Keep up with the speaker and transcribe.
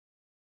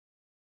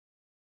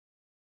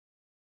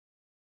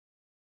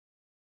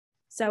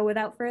So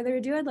without further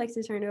ado, I'd like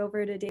to turn it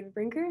over to David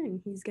Brinker,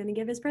 and he's going to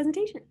give his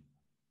presentation.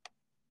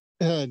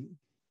 And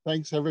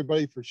thanks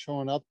everybody for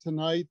showing up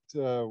tonight.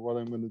 What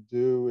I'm going to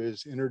do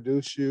is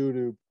introduce you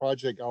to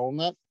Project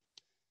Owlnet,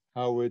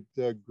 how it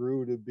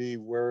grew to be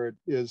where it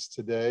is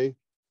today,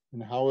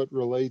 and how it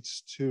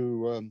relates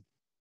to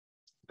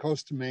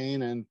coast of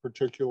Maine and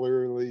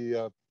particularly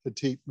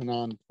Petit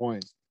Manan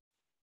Point.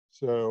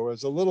 So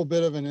as a little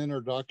bit of an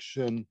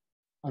introduction,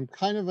 I'm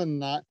kind of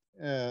an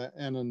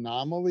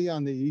anomaly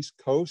on the East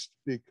Coast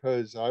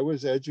because I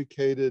was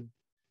educated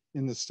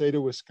in the state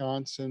of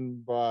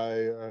Wisconsin by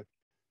a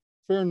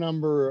fair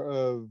number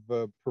of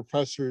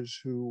professors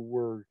who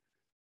were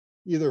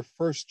either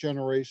first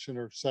generation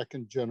or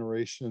second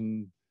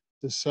generation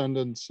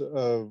descendants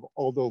of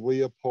Aldo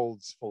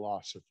Leopold's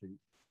philosophy.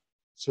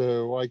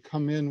 So I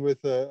come in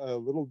with a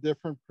little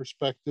different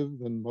perspective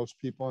than most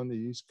people on the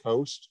East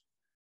Coast,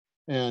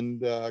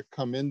 and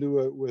come into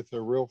it with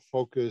a real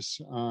focus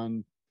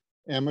on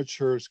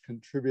amateurs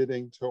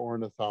contributing to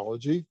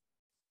ornithology.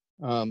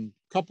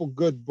 Couple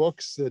good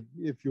books that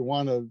if you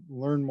want to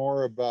learn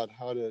more about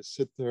how to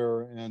sit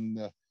there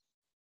and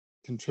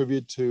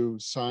contribute to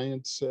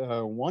science,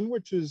 one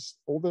which is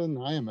older than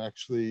I am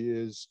actually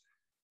is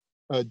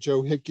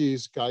Joe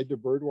Hickey's Guide to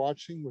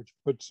Birdwatching, which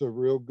puts a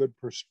real good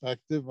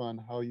perspective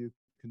on how you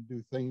can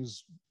do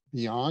things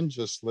beyond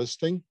just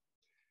listing.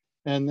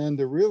 And then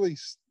to really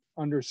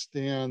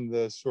understand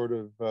the sort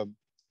of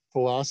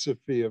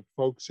philosophy of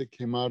folks that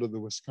came out of the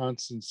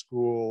Wisconsin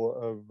School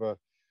of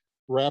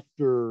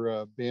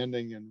raptor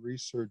banding and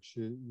research,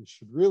 you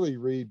should really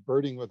read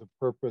Birding with a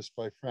Purpose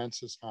by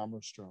Frances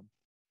Hammerstrom.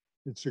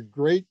 It's a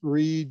great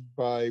read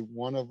by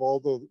one of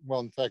Aldo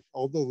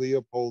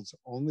Leopold's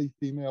only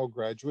female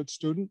graduate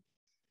student.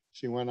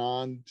 She went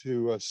on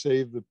to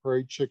save the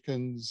prairie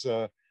chickens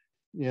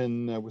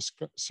in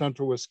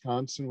central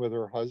Wisconsin with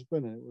her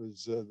husband. And it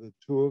was the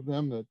two of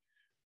them that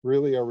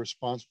really are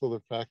responsible for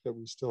the fact that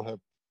we still have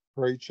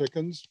prairie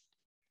chickens.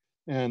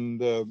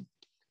 And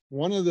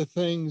one of the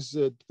things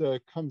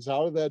that comes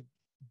out of that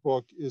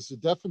book is the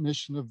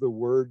definition of the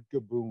word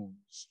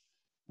gaboons.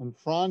 And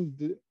Fran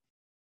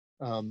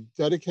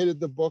dedicated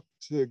the book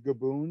to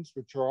gaboons,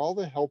 which are all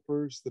the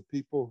helpers, the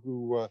people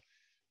who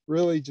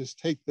really just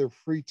take their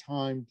free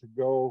time to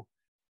go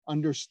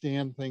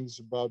understand things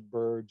about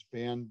birds,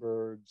 band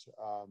birds.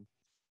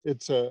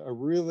 It's a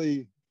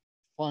really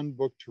fun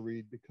book to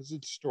read because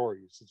it's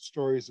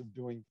stories of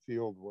doing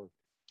field work,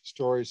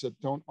 stories that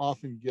don't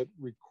often get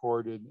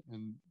recorded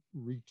and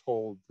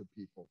retold to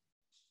people.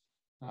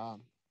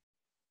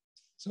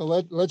 So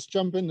let's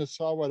jump into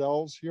saw-whet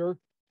owls here.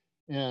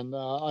 And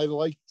I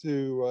like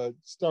to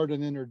start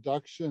an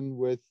introduction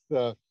with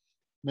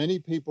many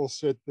people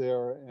sit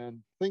there and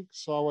think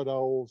saw-whet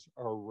owls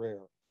are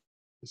rare,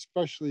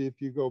 especially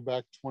if you go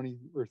back 20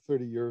 or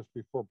 30 years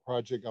before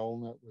Project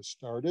Owlnet was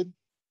started.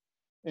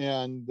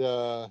 And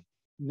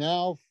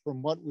now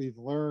from what we've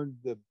learned,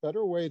 the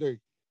better way to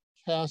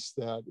cast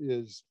that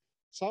is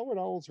saw-whet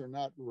owls are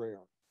not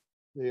rare.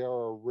 They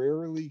are a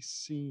rarely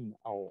seen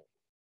owl.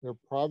 They're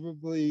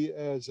probably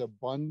as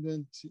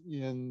abundant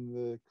in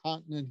the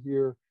continent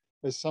here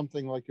as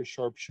something like a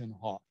sharp-shinned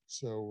hawk.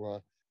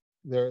 So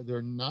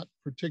they're not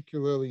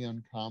particularly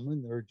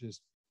uncommon. They're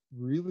just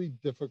really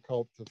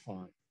difficult to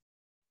find.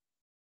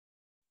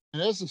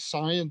 And as a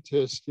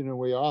scientist, you know,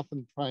 we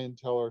often try and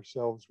tell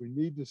ourselves we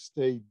need to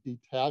stay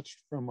detached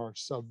from our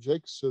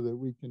subjects so that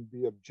we can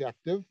be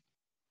objective.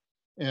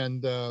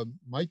 And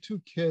my two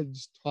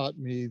kids taught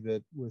me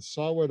that with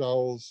saw-whet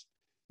owls,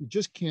 you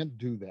just can't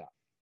do that,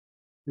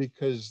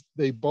 because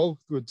they both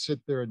would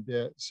sit there and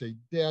say,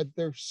 "Dad,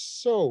 they're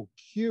so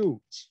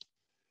cute."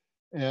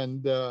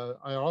 And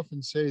I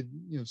often say,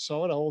 you know,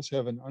 saw-whet owls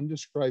have an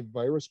undescribed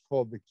virus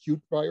called the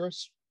cute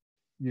virus.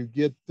 You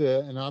get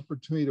an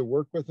opportunity to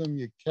work with them,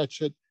 you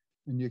catch it,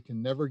 and you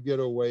can never get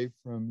away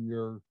from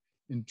your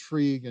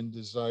intrigue and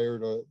desire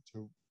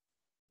to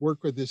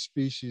work with this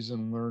species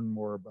and learn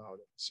more about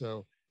it.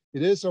 So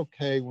it is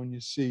okay when you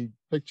see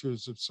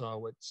pictures of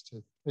saw-whets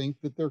to think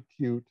that they're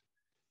cute,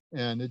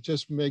 and it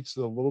just makes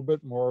it a little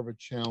bit more of a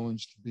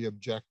challenge to be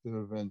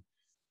objective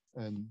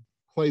and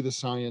play the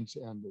science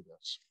end of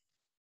this.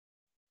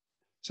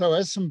 So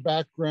as some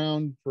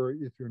background for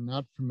if you're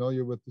not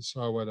familiar with the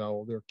saw-whet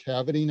owl, they're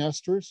cavity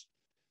nesters.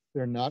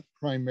 They're not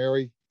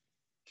primary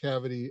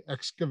cavity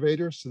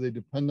excavators, so they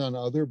depend on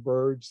other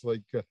birds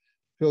like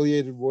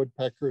pileated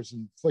woodpeckers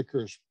and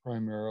flickers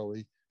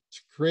primarily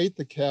to create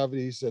the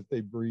cavities that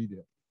they breed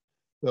in.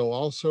 They'll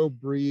also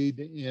breed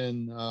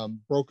in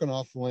broken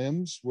off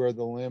limbs where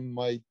the limb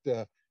might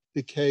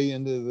decay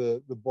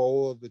into the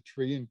bole of the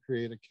tree and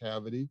create a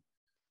cavity.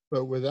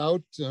 But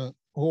without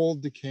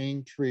old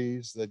decaying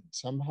trees that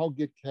somehow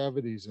get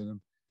cavities in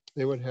them,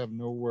 they would have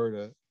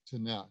nowhere to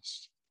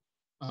nest.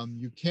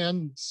 You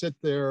can sit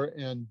there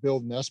and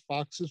build nest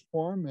boxes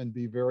for them and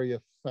be very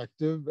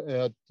effective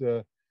at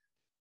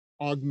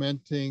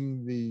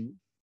augmenting the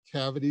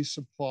cavity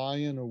supply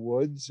in the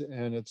woods.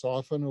 And it's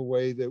often a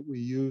way that we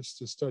use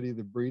to study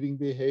the breeding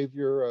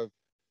behavior of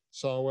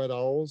saw-whet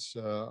owls.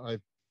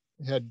 I've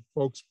had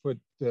folks put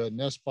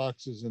nest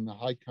boxes in the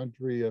high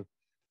country of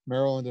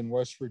Maryland and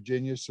West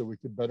Virginia so we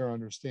could better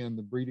understand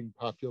the breeding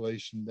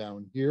population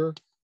down here.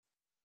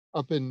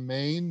 Up in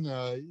Maine,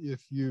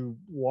 if you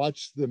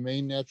watch the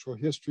Maine Natural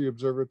History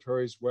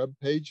Observatory's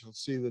webpage, you'll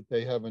see that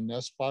they have a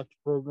nest box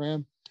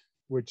program,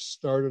 which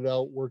started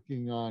out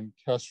working on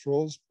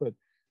kestrels, but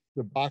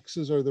the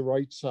boxes are the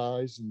right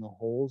size and the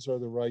holes are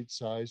the right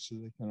size so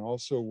they can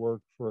also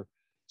work for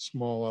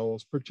small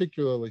owls,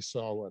 particularly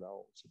saw-whet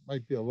owls. It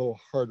might be a little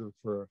harder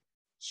for a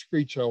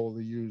screech owl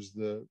to use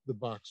the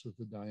box with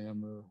the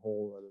diameter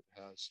hole that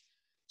it has.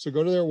 So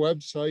go to their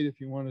website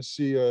if you want to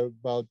see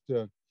about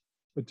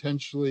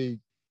potentially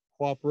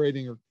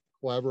cooperating or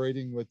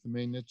collaborating with the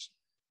Maine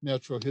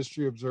Natural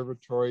History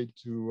Observatory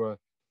to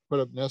put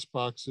up nest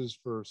boxes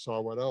for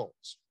saw-whet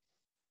owls.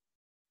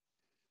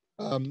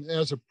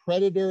 As a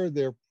predator,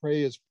 their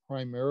prey is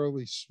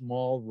primarily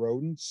small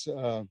rodents,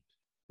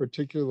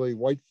 particularly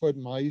whitefoot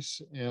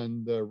mice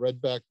and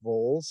redback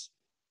voles.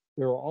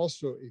 They're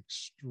also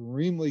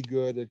extremely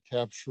good at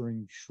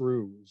capturing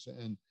shrews.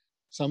 And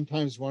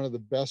sometimes one of the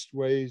best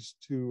ways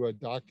to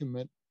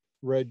document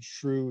red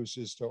shrews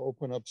is to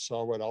open up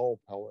saw-whet owl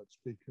pellets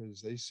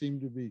because they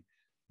seem to be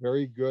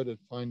very good at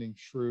finding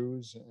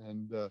shrews.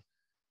 And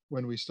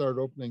when we started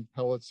opening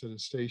pellets at a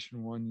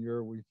station one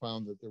year, we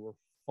found that there were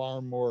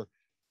far more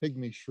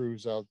pygmy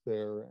shrews out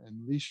there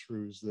and least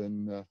shrews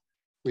than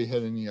we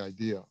had any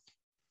idea.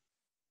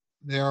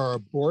 They are a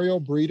boreal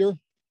breeder,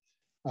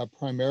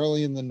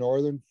 primarily in the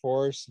northern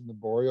forests and the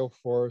boreal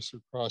forests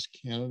across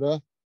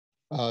Canada.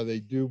 They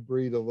do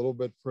breed a little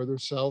bit further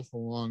south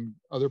along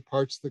other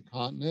parts of the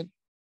continent.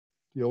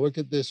 You look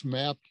at this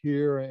map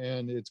here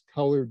and it's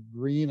colored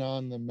green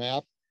on the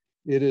map.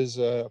 It is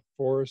a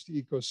forest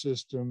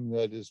ecosystem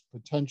that is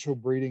potential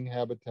breeding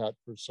habitat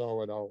for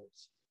saw-whet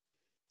owls.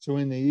 So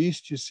in the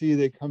east, you see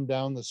they come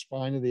down the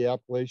spine of the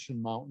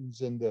Appalachian Mountains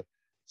into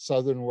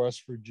southern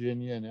West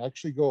Virginia and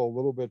actually go a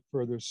little bit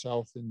further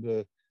south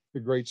into the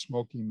Great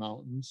Smoky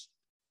Mountains,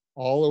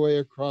 all the way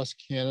across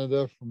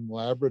Canada from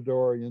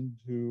Labrador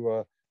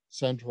into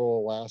central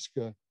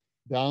Alaska,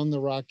 down the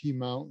Rocky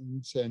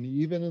Mountains, and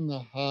even in the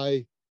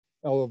high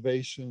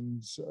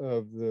elevations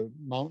of the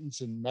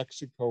mountains in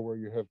Mexico where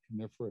you have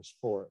coniferous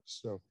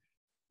forests. So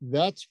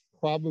that's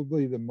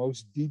probably the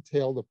most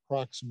detailed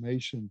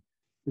approximation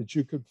that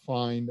you could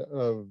find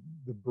of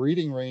the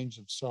breeding range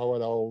of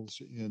saw-whet owls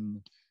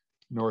in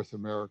North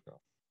America.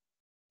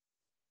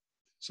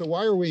 So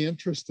why are we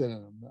interested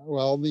in them?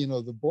 Well, you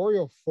know, the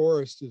boreal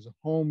forest is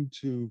home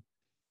to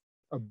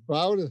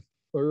about a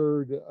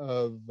third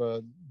of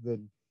the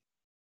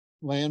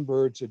land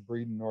birds that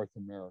breed in North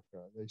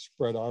America. They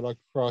spread out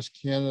across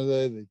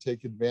Canada. They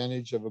take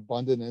advantage of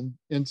abundant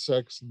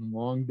insects and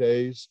long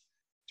days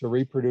to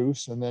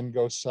reproduce and then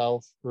go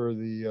south for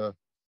the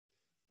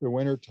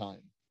winter time.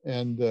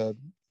 And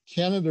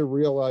Canada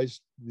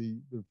realized the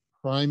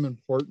prime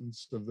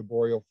importance of the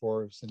boreal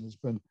forest and has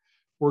been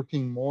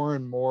working more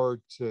and more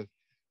to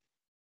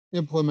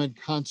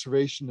implement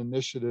conservation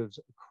initiatives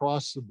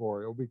across the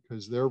boreal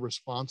because they're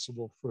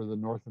responsible for the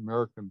North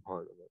American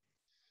part of it.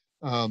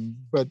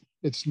 But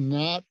it's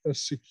not a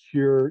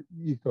secure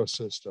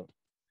ecosystem.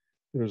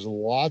 There's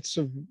lots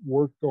of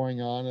work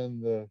going on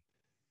in the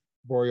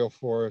boreal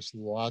forest,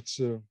 lots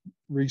of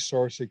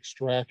resource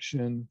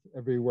extraction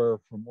everywhere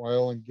from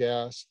oil and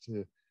gas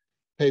to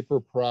paper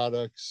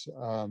products.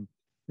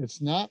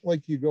 It's not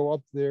like you go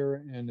up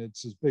there and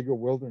it's as big a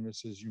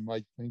wilderness as you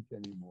might think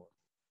anymore.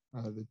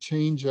 The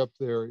change up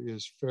there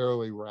is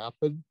fairly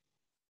rapid.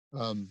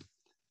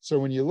 So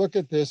when you look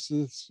at this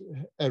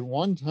at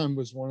one time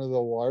was one of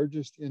the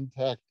largest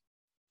intact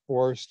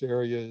forest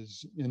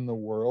areas in the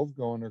world,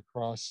 going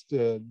across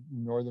the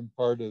northern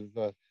part of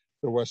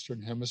the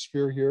Western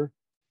Hemisphere here.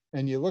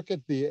 And you look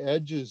at the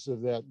edges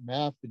of that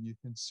map and you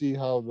can see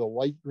how the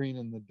light green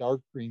and the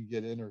dark green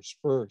get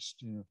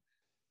interspersed. You know,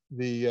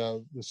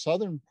 the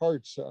southern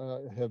parts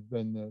have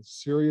been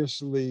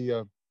seriously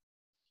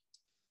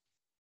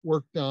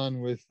worked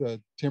on with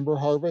timber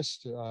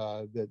harvest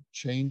that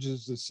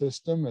changes the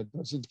system. It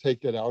doesn't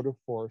take it out of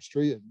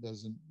forestry. It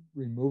doesn't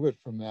remove it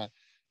from that,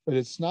 but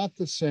it's not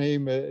the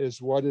same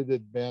as what it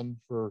had been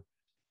for,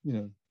 you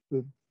know,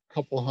 the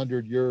couple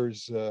hundred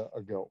years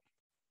ago.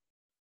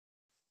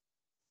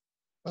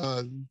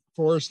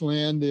 Forest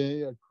land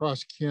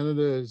across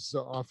Canada is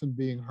often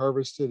being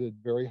harvested at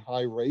very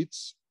high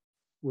rates.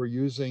 We're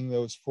using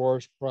those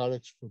forest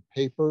products for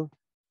paper,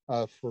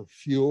 for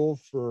fuel,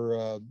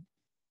 for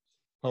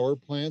power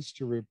plants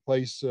to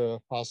replace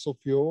fossil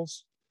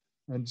fuels.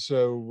 And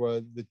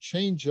so the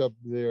change up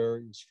there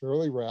is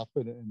fairly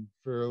rapid and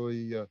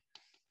fairly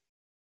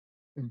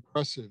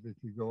impressive if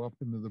you go up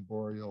into the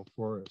boreal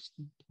forest.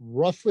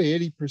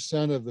 Roughly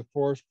 80% of the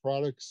forest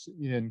products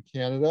in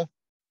Canada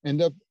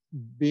end up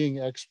being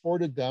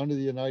exported down to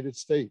the United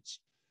States,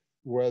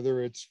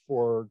 whether it's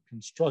for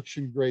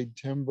construction grade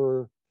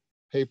timber,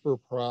 paper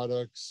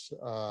products,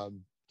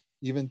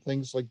 even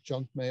things like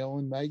junk mail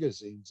and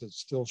magazines that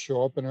still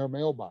show up in our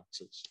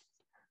mailboxes.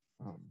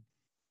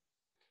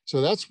 So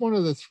that's one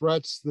of the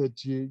threats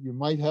that you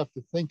might have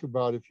to think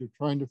about if you're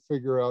trying to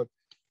figure out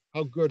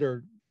how good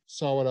are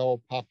saw-whet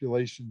owl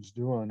populations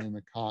doing in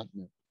the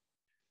continent.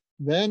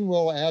 Then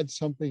we'll add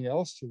something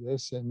else to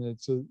this, and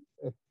it's a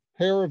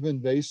pair of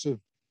invasive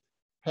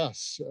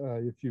pests.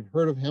 If you've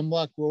heard of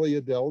hemlock woolly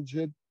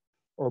adelgid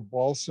or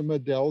balsam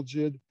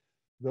adelgid,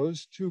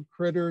 those two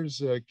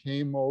critters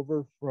came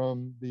over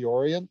from the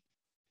Orient,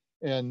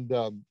 and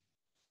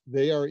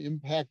they are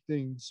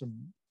impacting some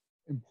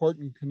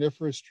important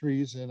coniferous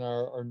trees in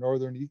our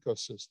northern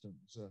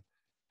ecosystems.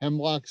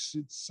 Hemlocks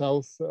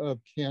south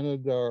of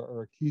Canada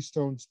are a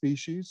keystone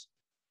species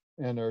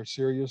and are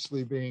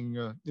seriously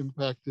being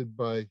impacted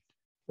by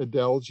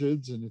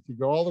adelgids. And if you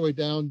go all the way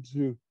down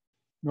to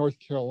North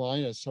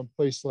Carolina,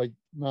 someplace like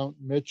Mount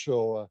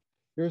Mitchell,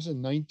 here's a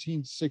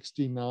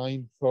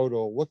 1969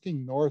 photo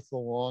looking north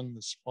along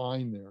the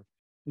spine there.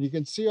 And you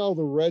can see all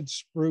the red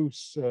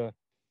spruce,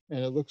 and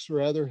it looks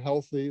rather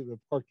healthy. The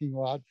parking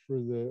lot for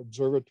the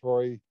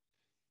observatory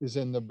is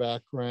in the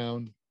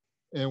background.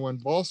 And when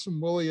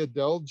balsam woolly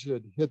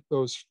adelgid hit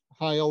those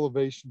high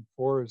elevation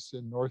forests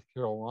in North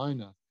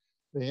Carolina,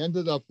 they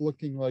ended up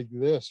looking like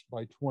this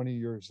by 20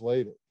 years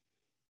later.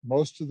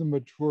 Most of the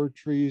mature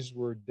trees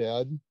were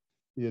dead.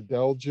 The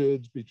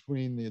adelgids,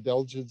 between the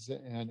adelgids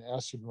and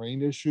acid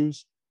rain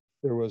issues,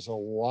 there was a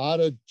lot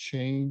of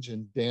change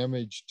and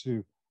damage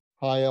to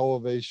high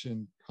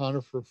elevation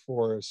conifer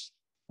forests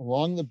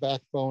along the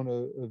backbone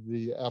of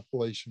the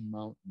Appalachian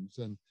Mountains.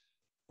 And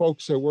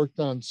folks that worked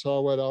on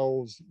saw-whet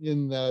owls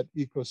in that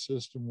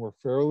ecosystem were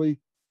fairly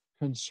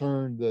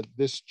concerned that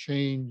this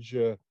change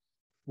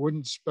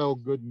wouldn't spell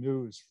good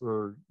news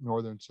for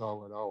northern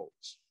saw-whet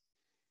owls.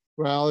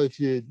 Well, if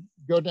you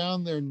go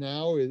down there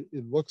now, it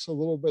looks a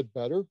little bit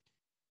better.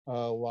 A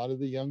lot of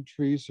the young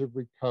trees have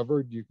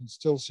recovered. You can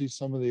still see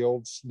some of the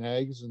old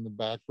snags in the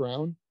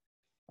background.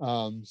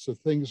 So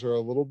things are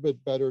a little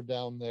bit better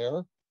down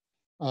there.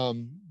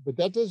 But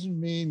that doesn't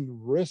mean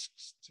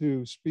risks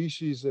to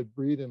species that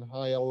breed in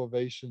high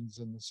elevations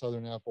in the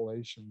southern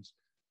Appalachians,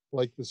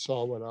 like the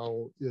saw-whet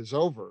owl, is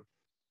over.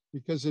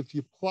 Because if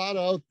you plot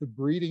out the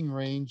breeding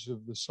range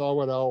of the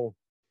saw-whet owl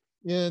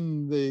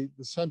in the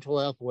central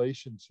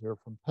Appalachians here,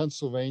 from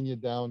Pennsylvania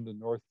down to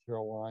North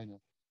Carolina,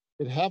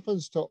 it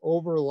happens to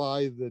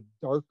overlie the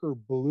darker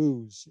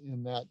blues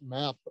in that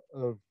map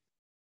of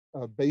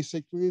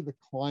basically the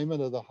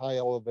climate of the high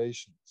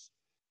elevations.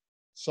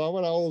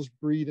 Saw-whet owls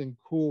breed in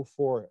cool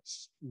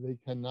forests. They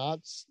cannot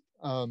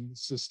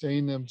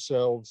sustain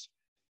themselves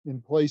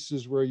in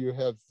places where you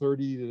have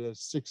 30 to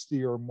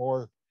 60 or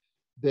more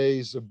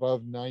days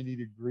above 90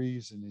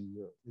 degrees in a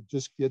year. It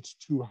just gets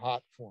too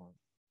hot for them.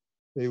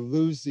 They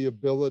lose the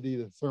ability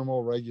to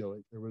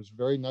thermoregulate. There was a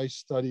very nice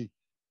study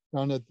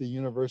done at the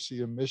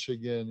University of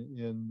Michigan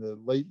in the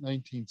late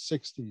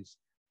 1960s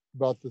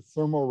about the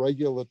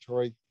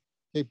thermoregulatory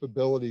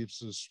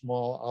capabilities of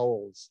small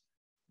owls.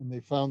 And they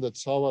found that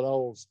saw-whet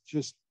owls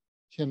just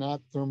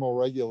cannot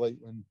thermoregulate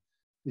when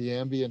the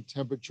ambient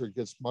temperature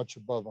gets much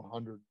above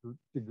 100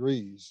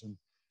 degrees. And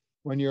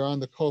when you're on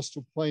the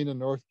coastal plain of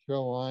North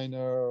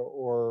Carolina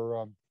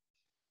or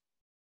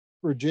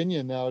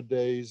Virginia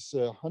nowadays,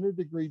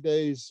 100-degree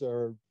days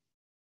are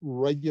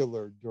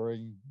regular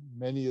during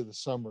many of the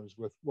summers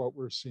with what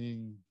we're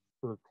seeing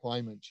for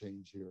climate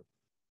change here.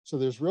 So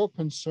there's real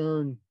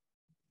concern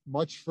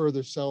much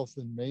further south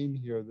in Maine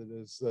here that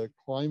as the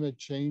climate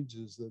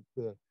changes, that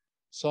the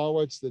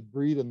saw-whets that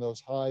breed in those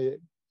high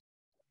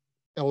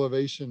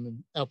elevation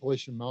and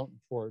Appalachian mountain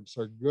forests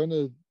are going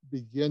to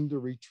begin to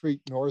retreat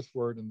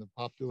northward and the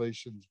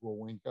populations will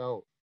wink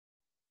out.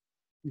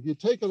 If you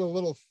take it a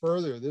little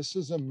further, this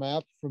is a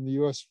map from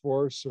the US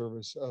Forest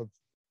Service of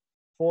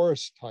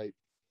forest type.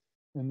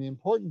 And the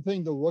important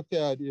thing to look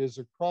at is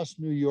across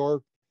New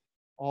York,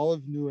 all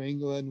of New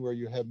England, where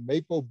you have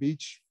maple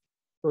beech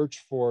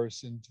birch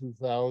forests in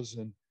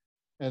 2000,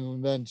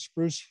 and then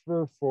spruce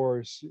fir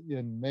forests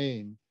in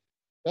Maine.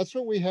 That's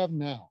what we have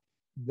now.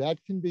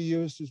 That can be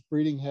used as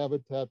breeding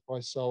habitat by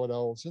saw-whet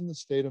owls in the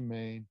state of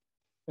Maine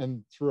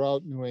and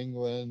throughout New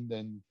England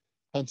and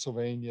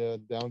Pennsylvania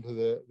down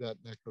to that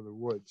neck of the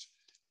woods.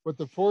 What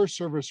the Forest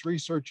Service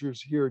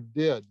researchers here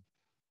did,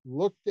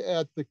 looked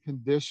at the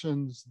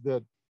conditions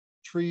that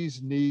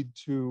trees need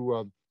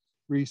to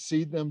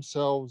reseed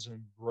themselves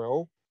and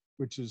grow,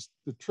 which is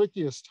the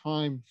trickiest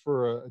time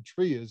for a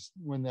tree is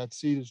when that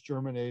seed is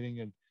germinating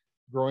and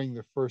growing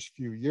the first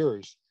few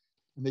years.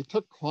 And they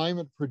took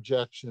climate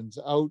projections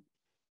out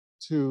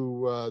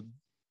to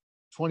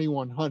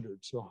 2100,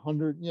 so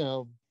 100,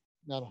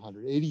 not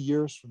 100, 80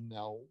 years from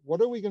now.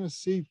 What are we going to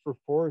see for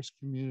forest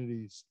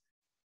communities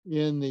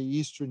in the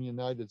eastern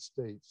United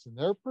States? And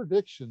their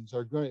predictions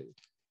are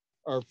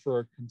for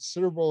a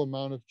considerable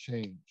amount of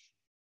change.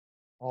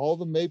 All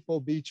the maple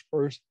beech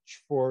birch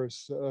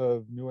forests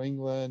of New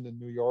England and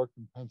New York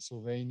and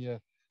Pennsylvania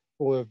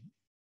will have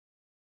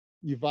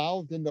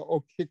evolved into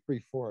oak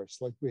hickory forests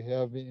like we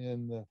have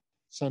in the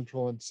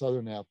central and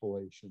southern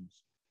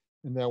Appalachians.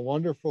 And that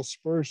wonderful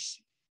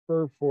spruce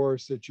fir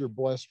forest that you're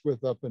blessed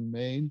with up in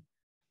Maine,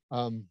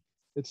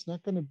 it's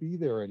not going to be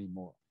there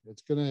anymore.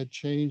 It's going to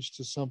change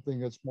to something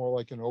that's more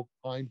like an oak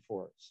pine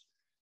forest.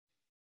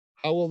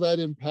 How will that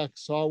impact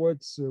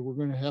saw-whets? We're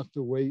going to have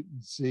to wait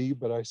and see,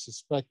 but I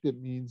suspect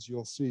it means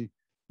you'll see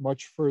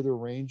much further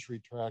range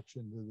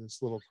retraction to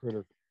this little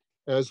critter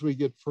as we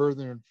get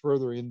further and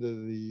further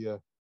into the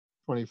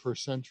 21st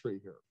century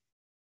here.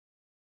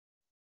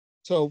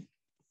 So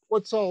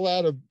what's all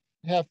that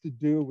have to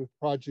do with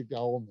Project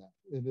Owlnet?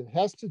 And it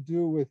has to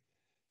do with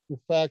the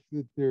fact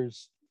that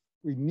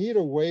we need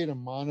a way to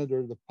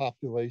monitor the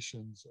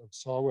populations of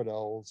saw-whet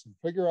owls and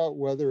figure out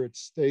whether it's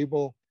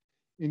stable,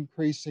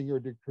 increasing or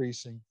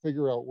decreasing,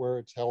 figure out where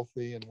it's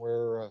healthy and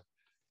where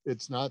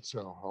it's not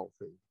so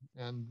healthy.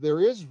 And there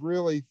is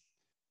really,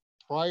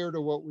 prior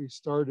to what we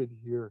started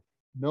here,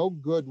 no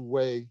good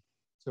way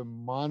to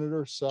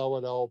monitor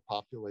saw-whet owl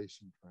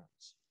population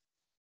trends.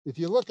 If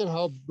you look at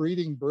how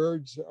breeding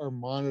birds are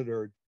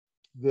monitored,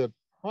 the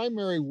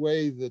primary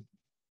way that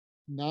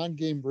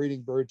non-game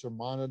breeding birds are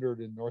monitored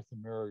in North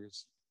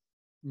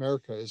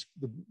America is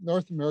the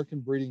North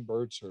American Breeding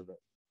Bird Survey.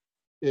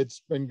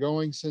 It's been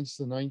going since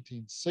the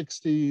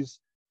 1960s.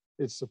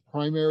 It's the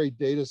primary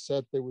data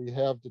set that we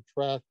have to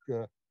track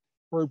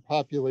bird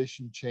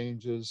population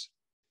changes.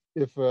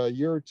 If a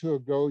year or two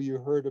ago you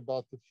heard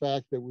about the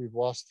fact that we've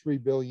lost 3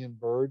 billion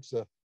birds,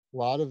 a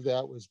lot of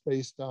that was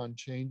based on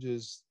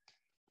changes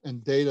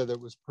and data that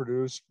was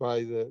produced by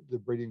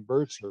the Breeding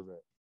Bird Survey.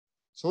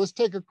 So let's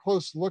take a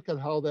close look at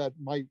how that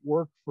might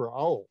work for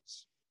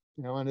owls.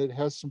 And it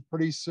has some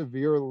pretty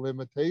severe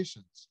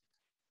limitations.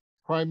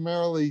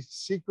 Primarily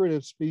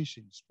secretive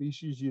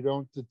species you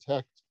don't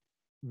detect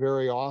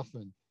very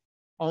often,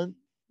 aren't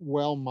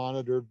well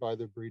monitored by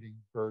the Breeding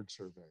Bird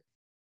Survey.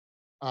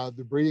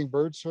 The Breeding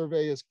Bird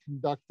Survey is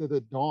conducted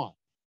at dawn.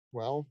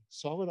 Well,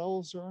 saw-whet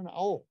owls are an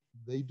owl.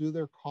 They do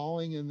their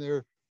calling and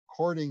their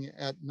courting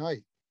at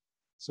night.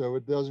 So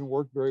it doesn't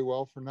work very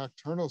well for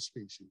nocturnal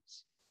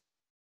species.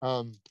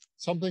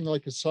 Something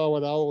like a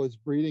saw-whet owl's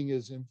breeding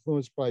is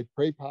influenced by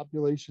prey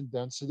population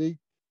density.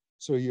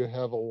 So you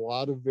have a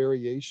lot of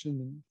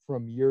variation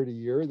from year to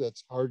year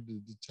that's hard to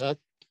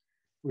detect,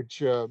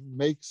 which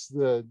makes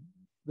the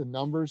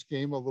numbers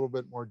game a little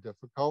bit more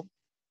difficult.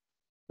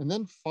 And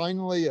then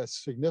finally, a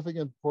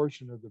significant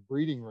portion of the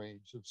breeding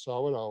range of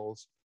saw-whet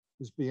owls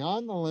is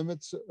beyond the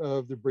limits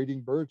of the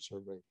Breeding Bird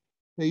Survey,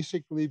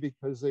 basically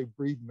because they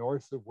breed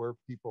north of where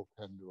people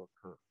tend to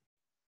occur.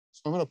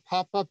 So I'm going to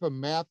pop up a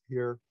map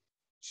here,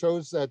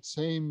 shows that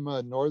same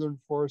northern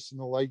forest in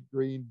the light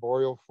green,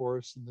 boreal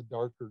forest in the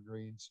darker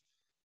greens,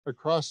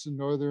 across the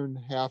northern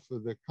half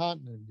of the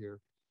continent here.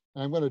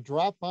 And I'm going to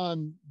drop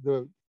on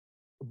a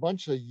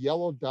bunch of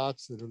yellow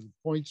dots that are the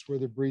points where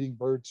the Breeding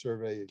Bird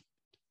Survey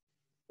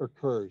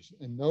occurs.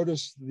 And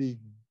notice the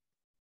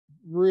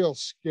real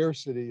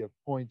scarcity of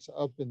points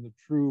up in the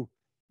true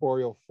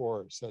boreal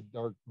forest, that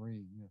dark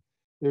green.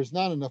 There's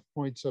not enough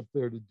points up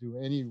there to do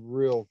any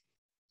real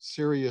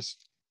serious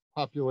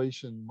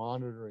population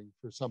monitoring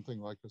for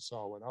something like a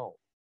saw-whet owl.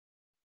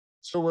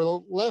 So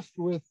we're left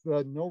with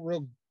no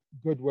real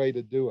good way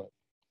to do it,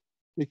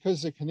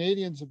 because the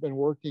Canadians have been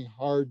working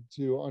hard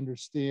to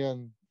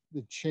understand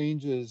the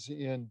changes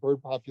in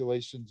bird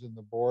populations in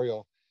the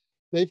boreal.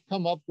 They've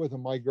come up with a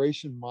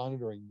migration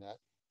monitoring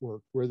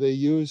network where they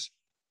use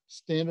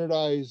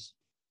standardized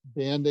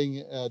banding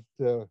at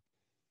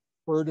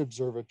bird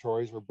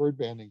observatories or bird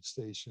banding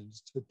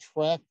stations to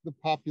track the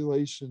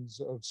populations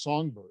of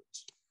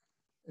songbirds.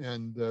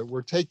 And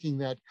we're taking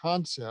that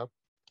concept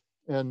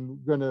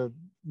and going to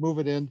move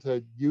it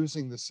into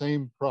using the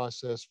same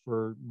process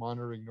for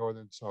monitoring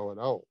northern saw-whet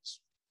owls.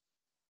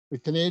 The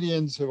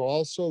Canadians have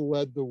also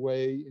led the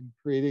way in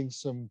creating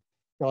some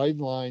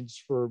guidelines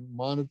for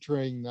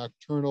monitoring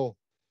nocturnal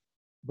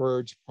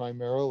birds,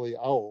 primarily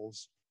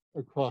owls,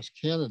 across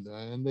Canada.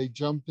 And they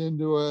jumped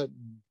into it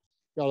and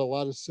got a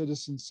lot of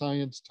citizen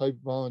science type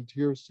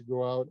volunteers to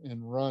go out and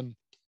run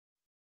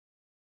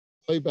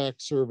playback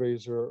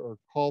surveys or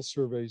call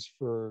surveys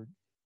for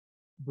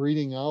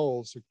breeding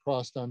owls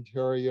across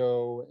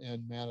Ontario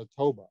and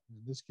Manitoba. And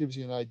this gives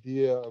you an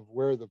idea of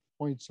where the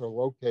points are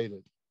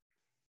located.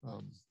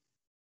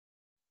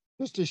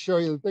 Just to show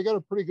you that they got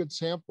a pretty good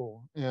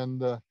sample.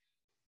 And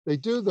they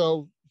do,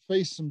 though,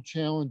 face some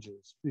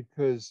challenges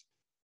because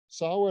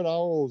saw-whet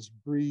owls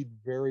breed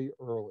very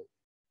early.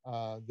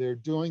 They're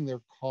doing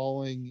their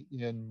calling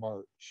in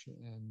March.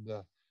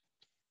 And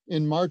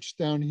in March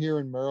down here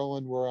in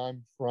Maryland, where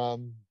I'm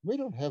from, we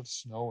don't have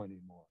snow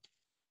anymore.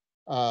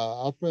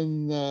 Up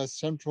in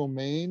central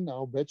Maine,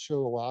 I'll bet you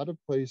a lot of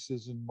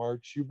places in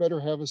March, you better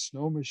have a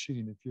snow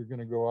machine if you're going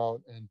to go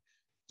out and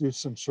do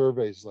some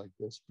surveys like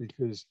this,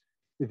 because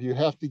if you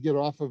have to get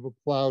off of a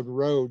plowed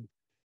road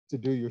to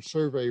do your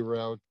survey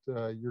route,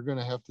 you're going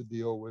to have to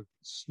deal with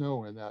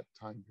snow in that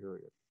time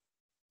period.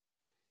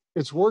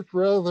 It's worked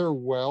rather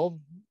well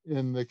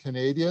in the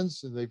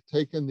Canadians, and they've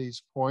taken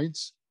these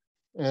points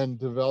and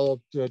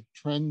developed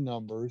trend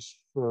numbers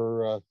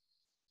for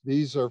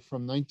these are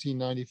from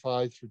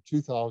 1995 through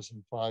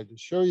 2005 to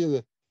show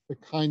you the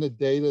kind of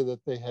data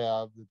that they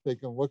have, that they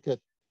can look at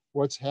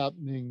what's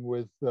happening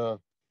with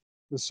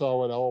the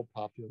saw-whet owl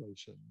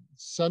population.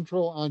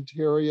 Central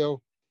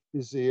Ontario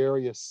is the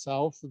area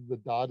south of the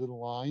dotted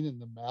line in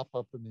the map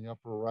up in the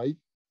upper right.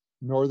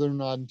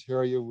 Northern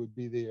Ontario would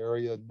be the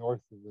area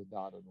north of the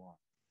dotted line.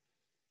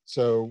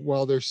 So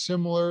while they're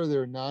similar,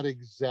 they're not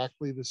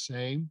exactly the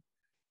same,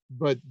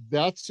 but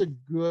that's a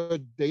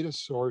good data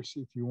source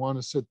if you want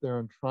to sit there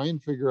and try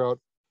and figure out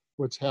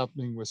what's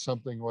happening with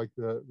something like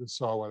the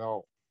saw-whet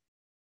owl.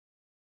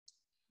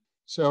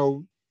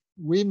 So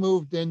we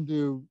moved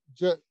into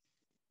just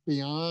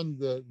beyond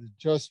the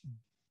just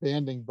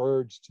banding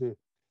birds to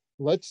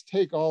let's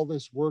take all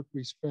this work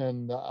we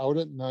spend out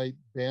at night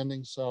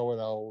banding saw-whet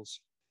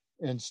owls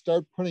and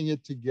start putting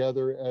it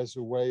together as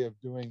a way of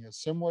doing a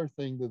similar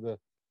thing to the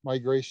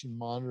migration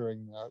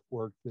monitoring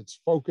network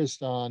that's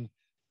focused on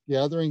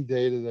gathering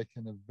data that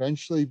can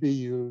eventually be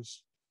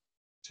used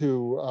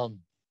to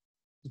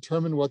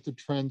determine what the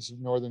trends of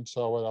northern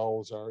saw-whet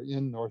owls are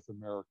in North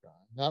America.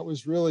 And that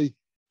was really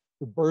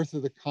the birth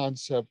of the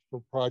concept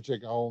for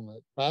Project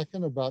Owlnet back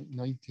in about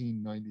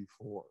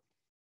 1994.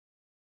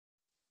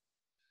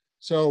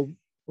 So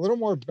a little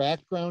more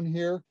background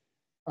here.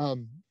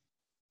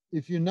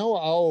 If you know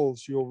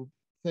owls, you'll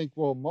think,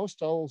 well,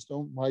 most owls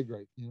don't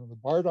migrate. You know, the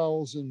barred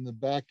owls in the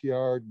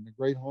backyard and the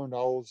great horned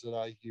owls that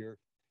I hear,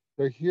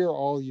 they're here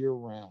all year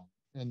round.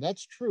 And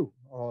that's true.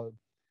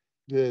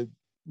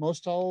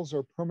 Most owls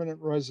are permanent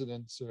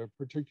residents,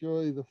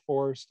 particularly the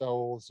forest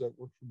owls that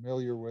we're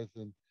familiar with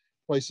in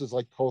places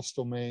like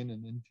coastal Maine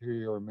and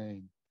interior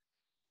Maine.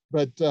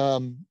 But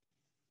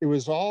it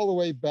was all the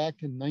way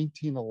back in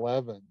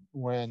 1911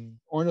 when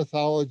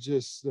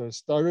ornithologists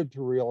started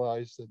to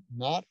realize that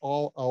not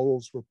all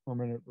owls were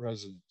permanent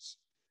residents.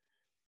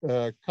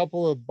 A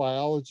couple of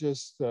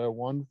biologists,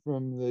 one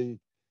from the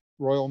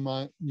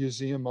Royal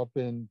Museum up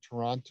in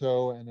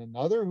Toronto and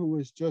another who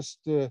was just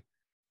a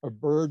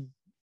bird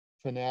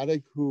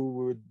fanatic who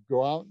would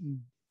go out and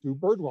do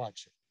bird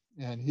watching.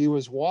 And he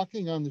was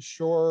walking on the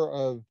shore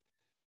of,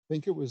 I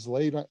think it was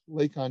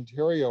Lake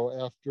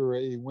Ontario after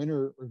a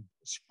winter or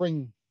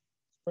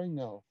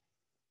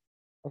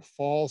a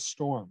fall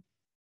storm.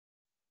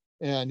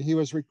 And he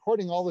was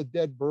recording all the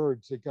dead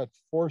birds that got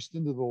forced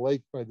into the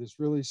lake by this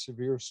really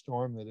severe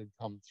storm that had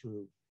come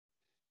through.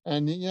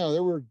 And, you know,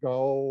 there were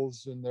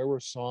gulls and there were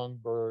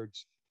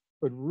songbirds,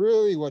 but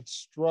really what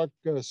struck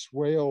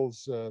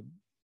Swales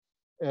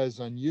as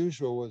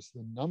unusual was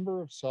the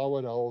number of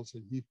saw-whet owls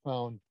that he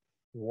found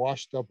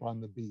washed up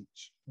on the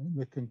beach. And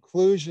the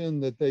conclusion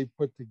that they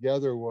put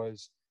together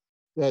was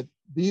that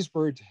these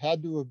birds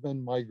had to have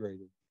been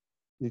migrated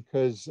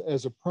because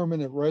as a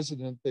permanent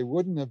resident, they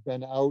wouldn't have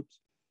been out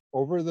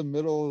over the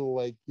middle of the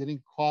lake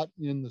getting caught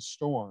in the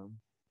storm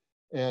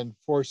and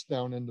forced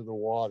down into the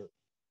water.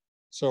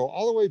 So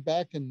all the way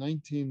back in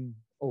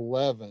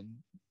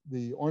 1911,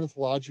 the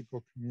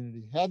ornithological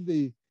community had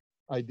the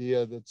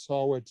idea that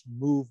saw-whets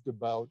moved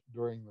about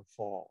during the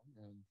fall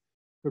and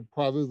could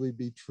probably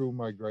be true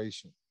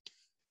migration.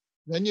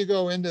 Then you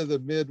go into the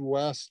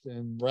Midwest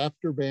and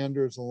raptor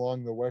banders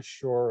along the west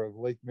shore of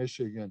Lake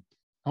Michigan,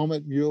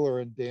 Helmut Mueller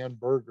and Dan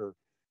Berger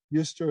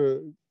used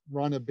to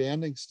run a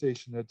banding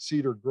station at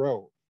Cedar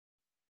Grove.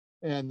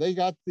 And they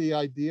got the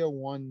idea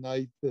one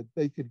night that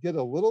they could get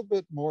a little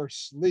bit more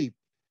sleep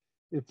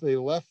if they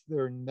left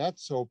their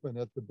nets open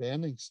at the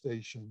banding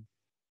station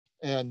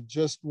and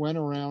just went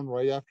around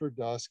right after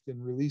dusk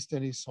and released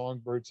any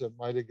songbirds that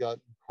might have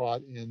gotten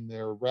caught in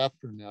their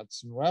raptor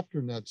nets. And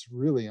raptor nets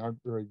really aren't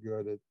very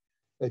good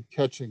at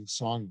catching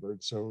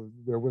songbirds. So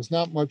there was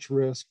not much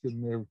risk,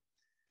 and they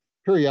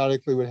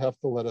periodically would have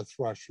to let a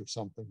thrush or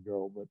something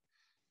go. But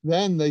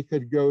then they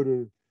could go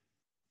to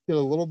get a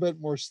little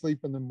bit more sleep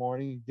in the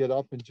morning and get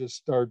up and just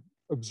start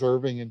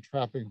observing and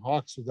trapping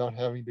hawks without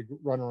having to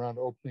run around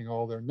opening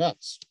all their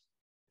nets.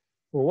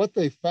 Well, what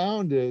they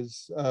found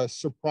is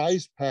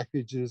surprise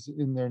packages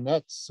in their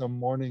nets some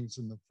mornings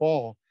in the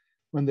fall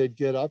when they'd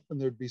get up and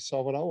there'd be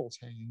saw-whet owls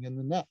hanging in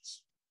the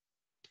nets.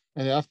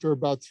 And after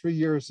about 3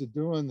 years of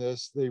doing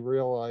this, they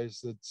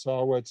realized that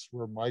saw-whets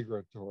were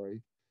migratory.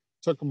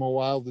 It took them a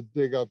while to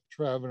dig up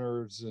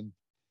Travener's and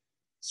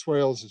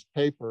Swales'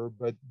 paper,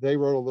 but they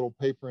wrote a little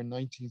paper in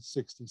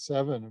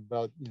 1967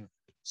 about, you know,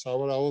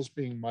 saw-whet owls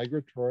being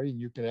migratory, and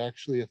you could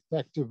actually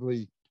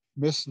effectively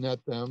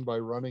misnet them by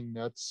running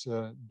nets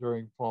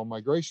during fall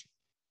migration.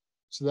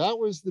 So that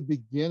was the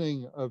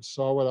beginning of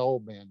saw-whet owl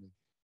banding,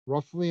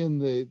 roughly in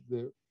the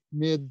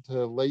mid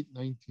to late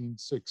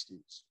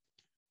 1960s.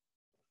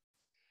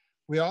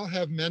 We all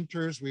have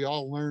mentors. We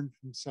all learn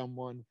from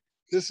someone.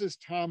 This is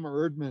Tom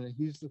Erdman, and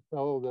he's the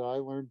fellow that I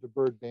learned to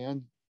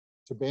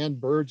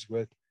band birds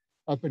with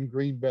up in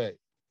Green Bay.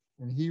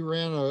 And he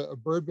ran a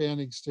bird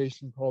banding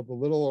station called the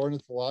Little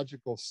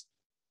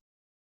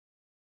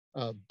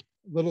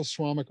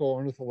Swamico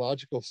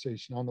Ornithological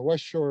Station on the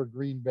west shore of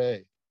Green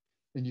Bay.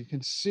 And you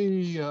can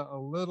see a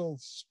little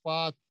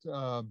spot,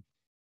 I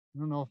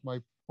don't know if my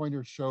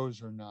pointer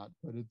shows or not,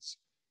 but it's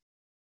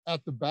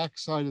at the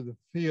backside of the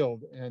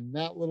field. And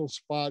that little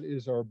spot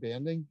is our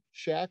banding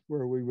shack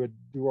where we would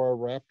do our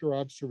raptor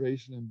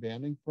observation and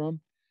banding from.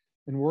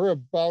 And we're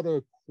about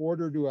a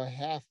quarter to a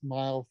half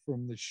mile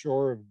from the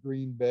shore of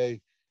Green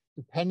Bay,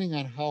 depending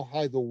on how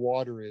high the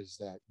water is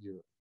that year.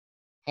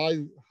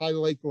 High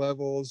lake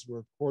levels, we're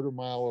a quarter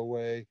mile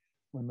away.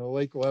 When the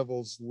lake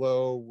level's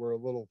low, we're a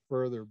little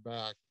further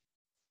back.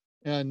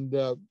 And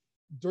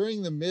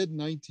during the mid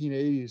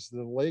 1980s,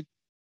 the Lake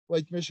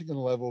Michigan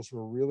levels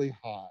were really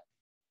high.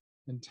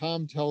 And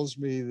Tom tells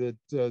me that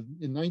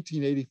in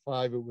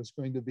 1985, it was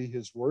going to be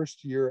his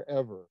worst year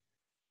ever.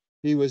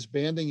 He was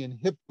banding in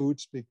hip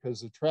boots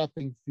because the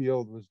trapping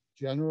field was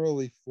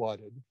generally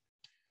flooded.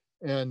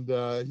 And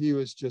he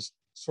was just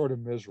sort of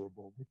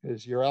miserable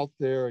because you're out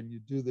there and you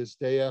do this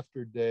day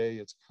after day.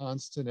 It's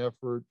constant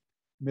effort,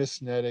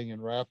 mist netting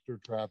and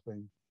raptor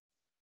trapping.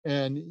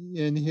 And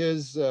in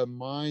his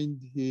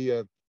mind,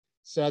 he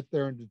sat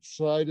there and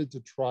decided to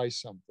try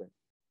something.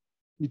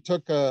 He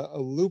took a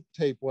loop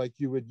tape like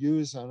you would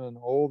use on an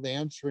old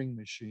answering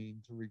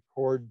machine to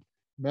record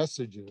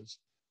messages,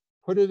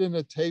 put it in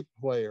a tape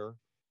player,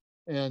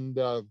 and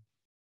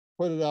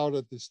put it out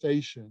at the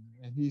station.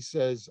 And he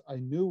says, I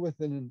knew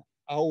within an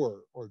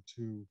hour or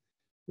two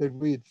that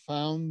we had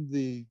found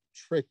the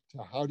trick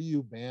to how do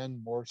you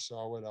band more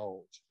saw-whet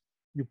owls.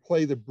 You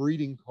play the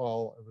breeding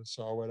call of a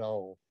saw-whet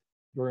owl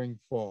during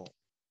fall.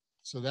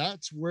 So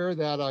that's where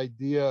that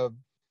idea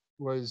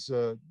was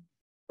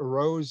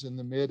arose in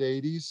the mid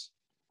 80s.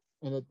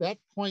 And at that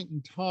point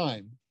in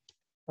time,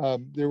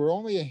 there were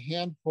only a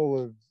handful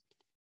of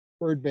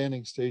bird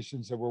banding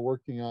stations that were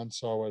working on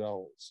saw-whet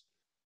owls.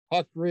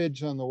 Hawk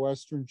Ridge on the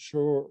western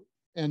shore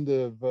end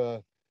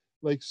of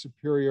Lake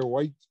Superior,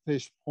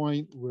 Whitefish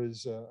Point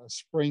was a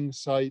spring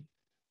site,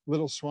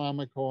 Little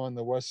Swamico on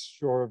the west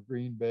shore of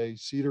Green Bay,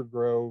 Cedar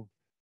Grove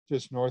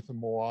just north of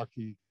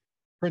Milwaukee,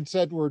 Prince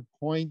Edward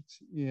Point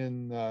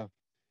in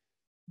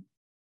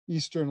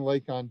eastern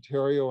Lake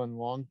Ontario and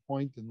Long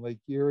Point in Lake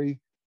Erie.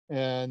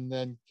 And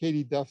then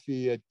Katie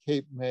Duffy at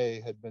Cape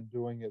May had been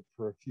doing it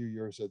for a few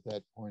years at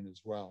that point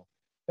as well.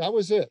 That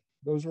was it.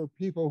 Those were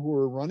people who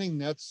were running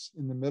nets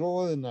in the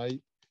middle of the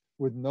night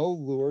with no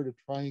lure to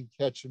try and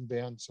catch and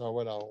band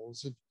saw-whet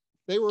owls. And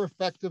they were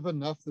effective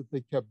enough that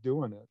they kept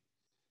doing it.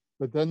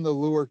 But then the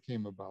lure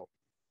came about.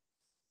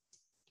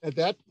 At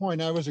that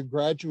point, I was a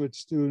graduate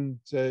student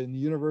in the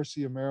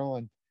University of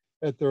Maryland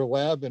at their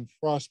lab in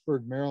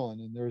Frostburg,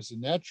 Maryland. And there's a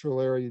natural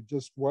area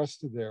just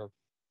west of there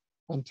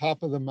on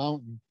top of the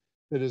mountain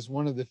that is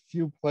one of the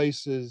few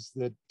places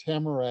that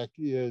tamarack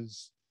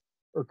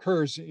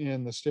occurs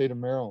in the state of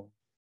Maryland.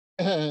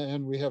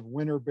 And we have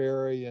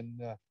winterberry,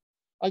 and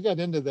I got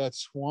into that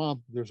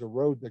swamp. There's a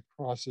road that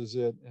crosses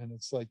it, and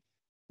it's like,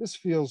 this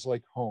feels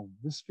like home.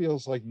 This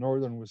feels like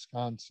northern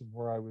Wisconsin,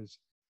 where I was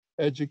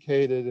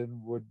educated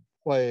and would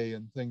play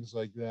and things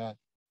like that.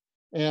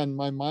 And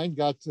my mind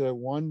got to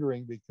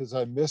wondering, because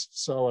I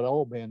missed saw-whet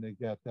owl banding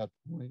at that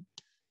point,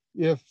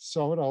 if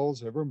saw-whet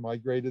owls ever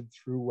migrated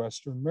through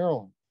Western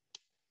Maryland.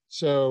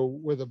 So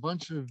with a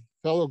bunch of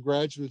fellow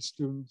graduate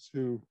students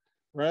who,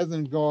 rather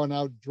than going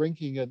out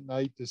drinking at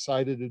night,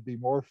 decided it'd be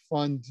more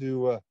fun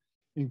to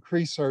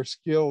increase our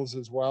skills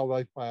as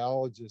wildlife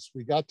biologists,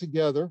 we got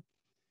together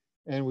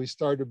and we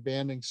started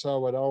banding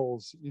saw-whet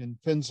owls in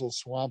Finzel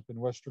Swamp in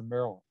Western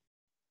Maryland.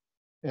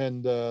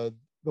 And the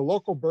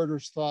local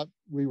birders thought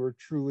we were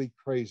truly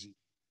crazy.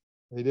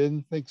 They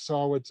didn't think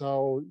saw-whet's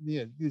owl,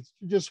 you're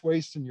just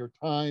wasting your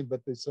time,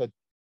 but they said,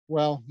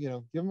 well,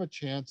 give them a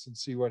chance and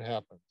see what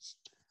happens.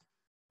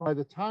 By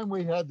the time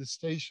we had the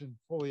station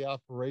fully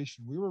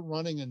operational, we were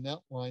running a net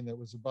line that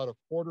was about a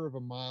quarter of a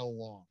mile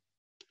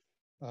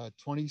long,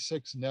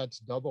 26 nets,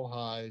 double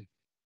high,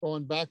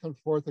 going back and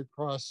forth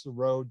across the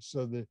road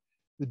so that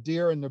the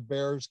deer and the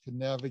bears could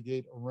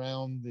navigate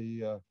around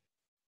the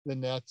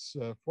nets.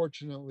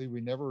 Fortunately, we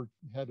never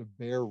had a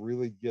bear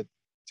really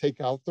take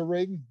out the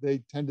rig. They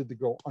tended to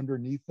go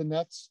underneath the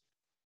nets,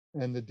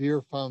 and the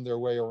deer found their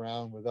way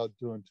around without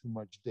doing too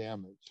much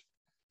damage.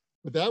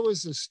 But that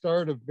was the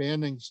start of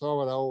banding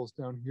saw-whet owls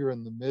down here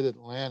in the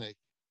mid-Atlantic.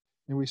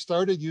 And we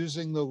started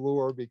using the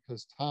lure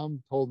because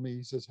Tom told me,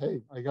 he says,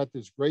 hey, I got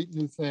this great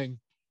new thing.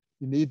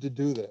 You need to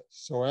do this.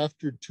 So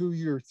after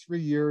 3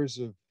 years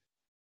of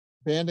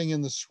banding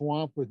in the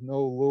swamp with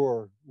no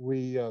lure,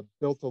 we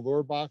built a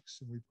lure box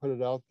and we put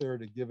it out there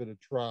to give it a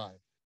try.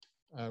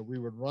 We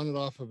would run it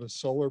off of a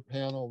solar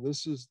panel.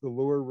 This is the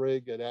lure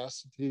rig at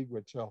Assateague,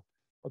 which I'll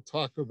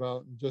talk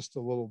about in just a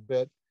little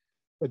bit.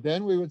 But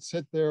then we would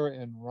sit there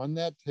and run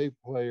that tape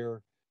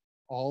player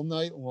all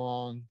night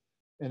long,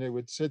 and it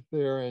would sit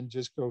there and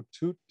just go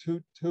toot,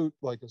 toot, toot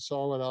like a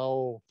saw-whet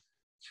owl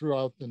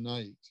throughout the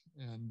night.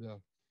 And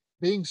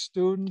being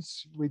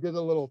students, we did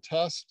a little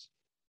test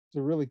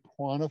to really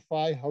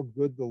quantify how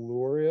good the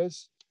lure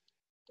is.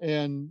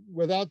 And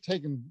without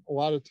taking a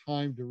lot of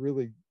time to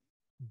really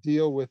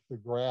deal with the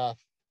graph,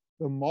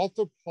 the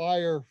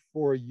multiplier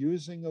for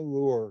using a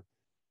lure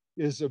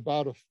is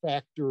about a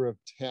factor of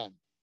 10.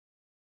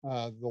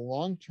 The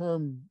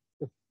long-term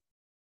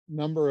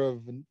number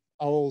of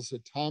owls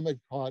that Tom had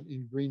caught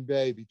in Green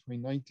Bay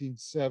between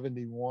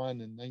 1971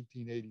 and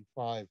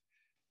 1985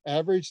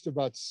 averaged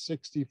about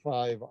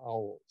 65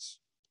 owls.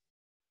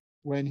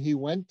 When he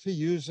went to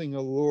using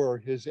a lure,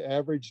 his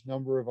average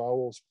number of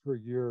owls per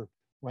year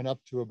went up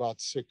to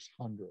about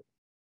 600.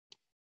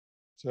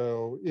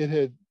 So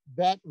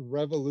that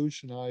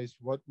revolutionized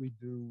what we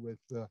do with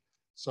the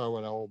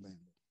saw-whet owl banding.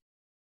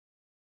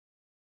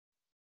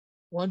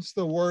 Once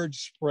the word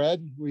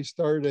spread, we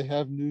started to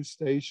have news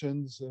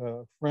stations.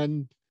 A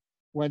friend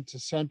went to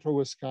central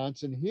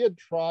Wisconsin. He had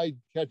tried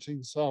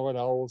catching saw-whet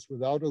owls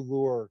without a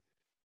lure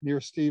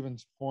near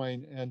Stevens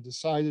Point and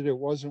decided it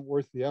wasn't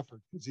worth the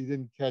effort because he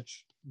didn't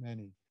catch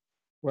many.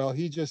 Well,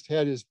 he just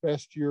had his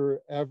best year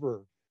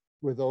ever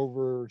with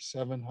over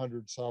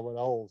 700 saw-whet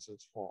owls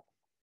this fall.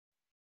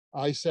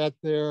 I sat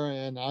there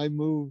and I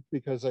moved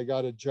because I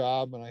got a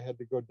job and I had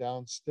to go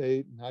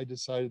downstate, and I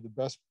decided the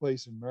best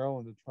place in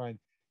Maryland to try and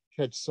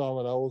catch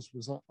saw-whet owls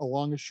was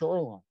along a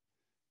shoreline,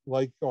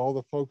 like all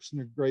the folks in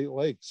the Great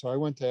Lakes. So I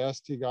went to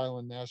Astig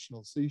Island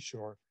National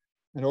Seashore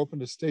and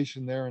opened a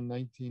station there in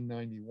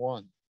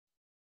 1991.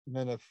 And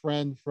then a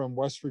friend from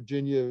West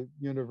Virginia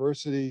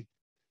University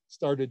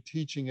started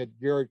teaching at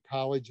Garrett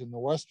College in the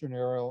western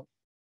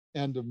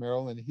end of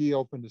Maryland. He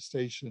opened a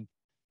station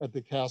at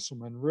the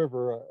Castleman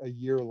River a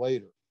year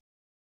later.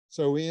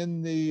 So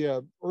in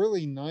the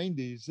early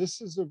 90s, this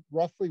is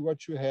roughly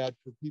what you had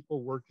for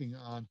people working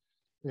on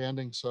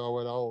banding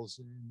saw-whet owls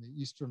in the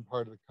eastern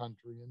part of the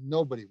country, and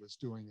nobody was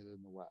doing it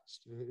in the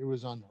West. It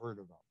was unheard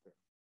of out there.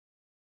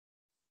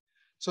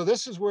 So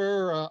this is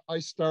where I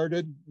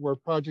started, where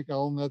Project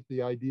Owlnet,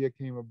 the idea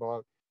came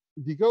about.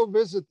 If you go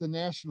visit the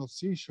National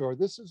Seashore,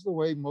 this is the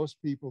way most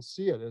people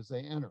see it as they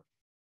enter.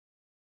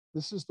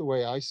 This is the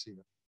way I see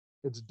it.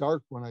 It's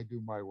dark when I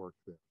do my work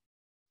there.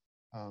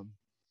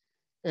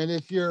 And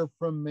if you're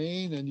from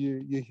Maine and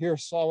you hear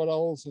saw-whet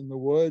owls in the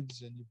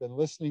woods and you've been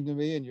listening to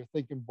me and you're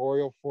thinking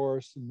boreal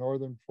forest and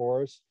northern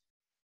forest,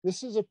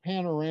 this is a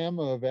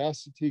panorama of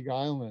Assateague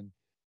Island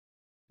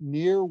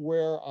near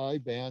where I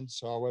band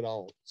saw-whet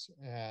owls.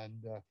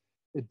 And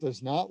it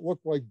does not look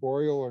like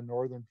boreal or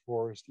northern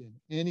forest in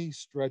any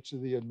stretch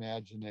of the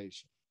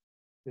imagination.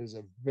 It is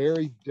a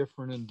very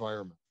different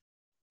environment.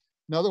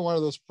 Another one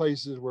of those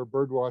places where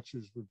bird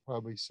watchers would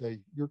probably say,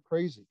 you're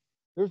crazy.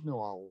 There's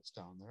no owls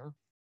down there.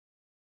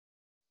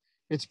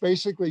 It's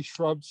basically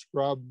shrub,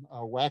 scrub,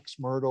 wax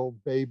myrtle,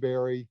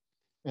 bayberry,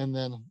 and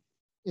then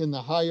in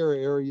the higher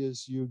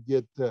areas, you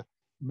get the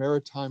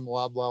maritime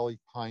loblolly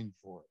pine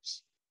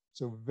forests.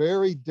 So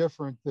very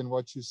different than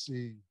what you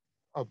see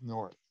up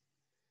north.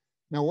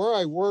 Now where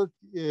I work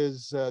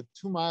is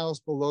 2 miles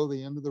below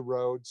the end of the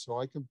road, so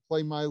I can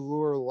play my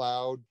lure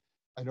loud.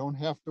 I don't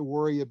have to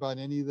worry about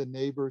any of the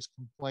neighbors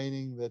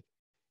complaining that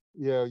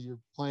you're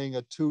playing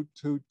a toot,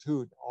 toot,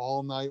 toot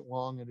all night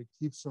long, and it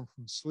keeps them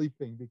from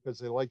sleeping because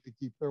they like to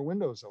keep their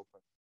windows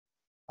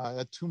open.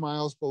 At 2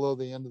 miles below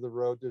the end of the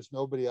road, there's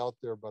nobody out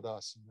there but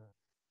us.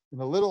 In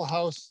the little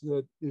house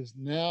that is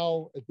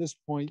now, at this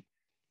point,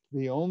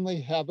 the only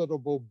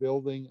habitable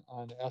building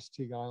on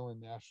Assateague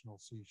Island National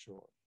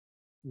Seashore.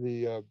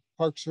 The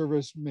Park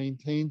Service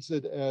maintains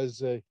it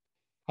as a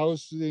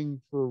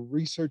housing for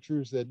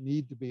researchers that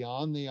need to be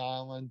on the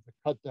island to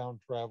cut down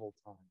travel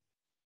time.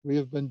 We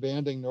have been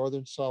banding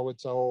Northern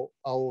Saw-whet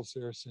owls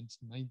there since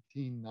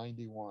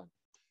 1991.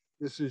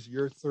 This is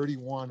year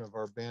 31 of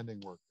our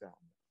banding work down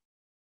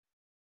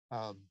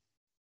there.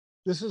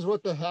 This is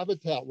what the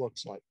habitat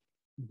looks like.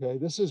 Okay,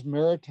 this is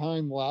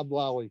maritime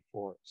loblolly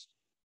forest.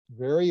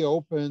 Very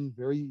open,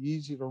 very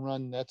easy to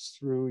run nets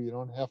through. You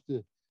don't have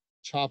to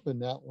chop a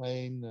net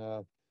lane.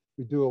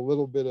 We do a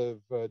little bit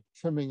of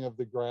trimming of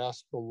the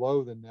grass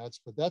below the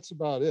nets, but that's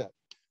about it.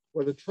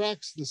 What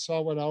attracts the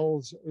saw-whet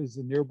owls is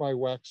the nearby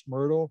wax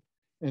myrtle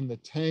and the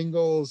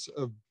tangles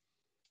of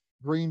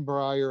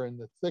greenbrier and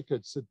the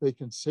thickets that they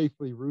can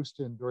safely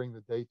roost in during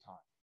the daytime.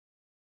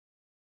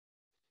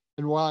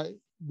 And why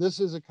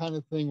this is a kind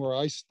of thing where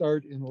I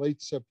start in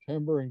late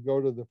September and go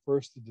to the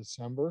 1st of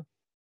December.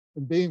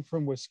 And being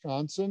from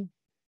Wisconsin,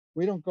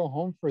 we don't go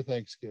home for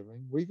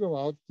Thanksgiving. We go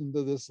out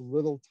into this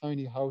little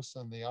tiny house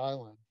on the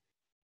island,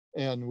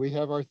 and we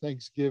have our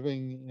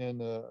Thanksgiving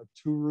in a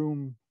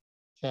 2-room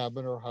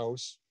cabin or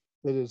house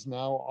that is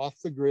now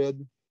off the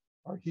grid.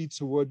 Our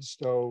heat's a wood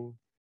stove.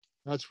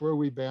 That's where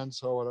we band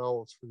saw-whet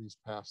owls for these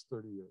past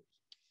 30 years.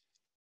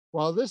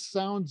 While this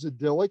sounds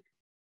idyllic,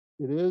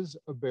 it is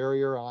a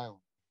barrier island.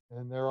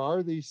 And there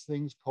are these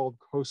things called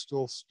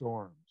coastal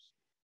storms.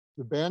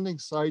 The banding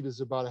site is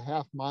about a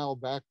half mile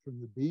back from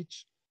the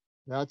beach.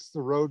 That's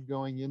the road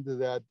going into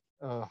that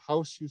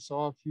house you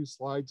saw a few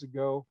slides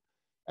ago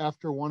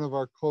after one of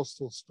our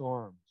coastal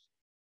storms.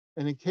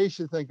 And in case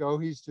you think, oh,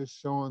 he's just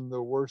showing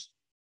the worst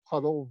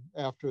puddle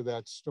after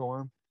that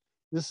storm,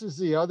 this is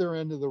the other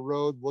end of the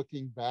road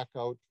looking back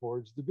out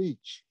towards the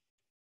beach.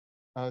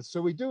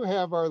 So we do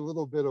have our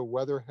little bit of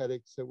weather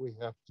headaches that we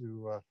have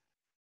to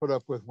put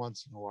up with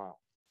once in a while.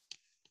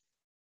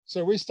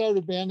 So we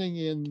started banding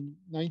in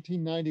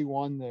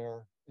 1991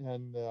 there,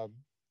 and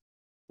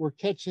we're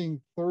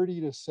catching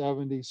 30 to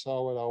 70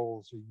 saw-whet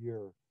owls a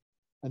year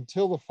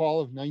until the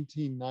fall of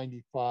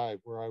 1995,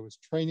 where I was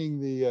training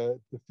the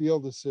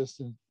field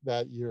assistant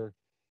that year.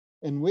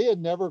 And we had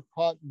never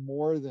caught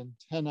more than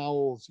 10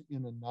 owls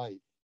in a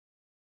night.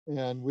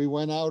 And we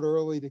went out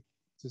early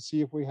to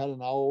see if we had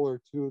an owl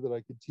or two that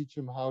I could teach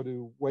them how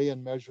to weigh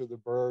and measure the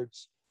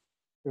birds.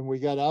 And we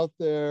got out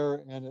there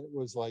and it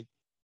was like,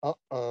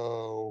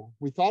 uh-oh.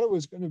 We thought it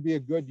was going to be a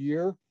good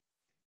year,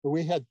 but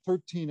we had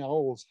 13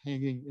 owls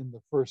hanging in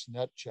the first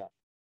net check.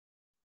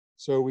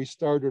 So we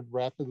started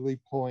rapidly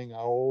pulling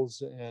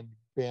owls and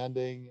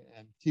banding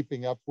and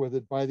keeping up with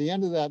it. By the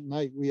end of that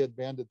night, we had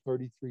banded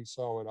 33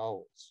 saw-whet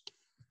owls.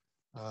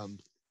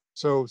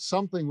 So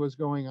something was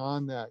going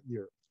on that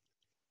year.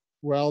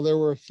 Well, there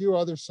were a few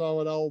other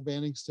saw-whet owl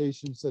banding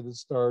stations that had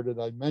started.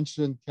 I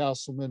mentioned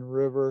Castleman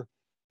River.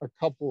 A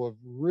couple of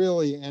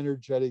really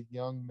energetic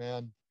young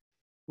men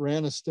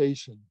ran a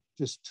station,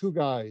 just two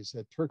guys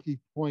at Turkey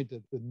Point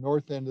at the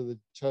north end of the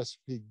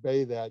Chesapeake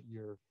Bay that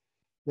year.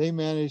 They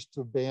managed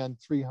to band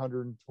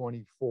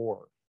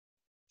 324.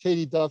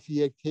 Katie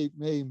Duffy at Cape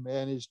May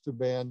managed to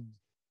band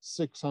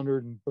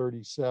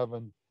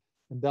 637.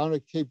 And down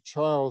at Cape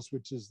Charles,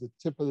 which is the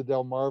tip of the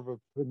Delmarva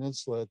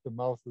Peninsula at the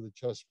mouth of the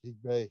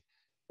Chesapeake Bay,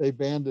 they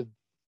banded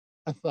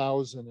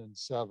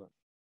 1,007.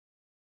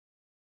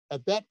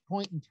 At that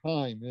point in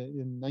time,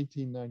 in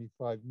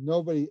 1995,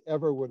 nobody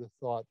ever would have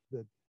thought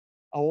that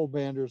owl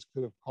banders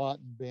could have caught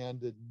and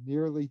banded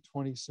nearly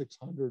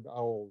 2,600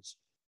 owls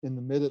in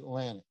the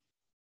mid-Atlantic.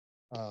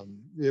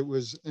 It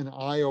was an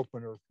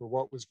eye-opener for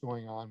what was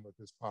going on with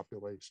this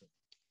population.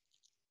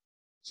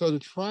 So to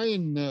try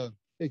and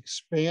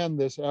expand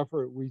this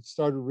effort, we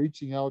started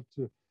reaching out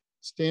to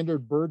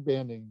standard bird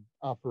banding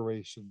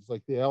operations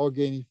like the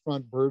Allegheny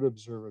Front Bird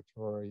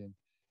Observatory and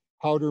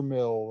Powder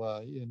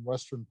Mill in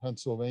Western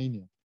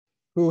Pennsylvania,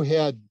 who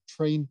had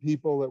trained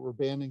people that were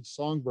banding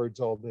songbirds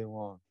all day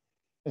long.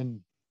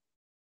 And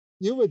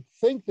you would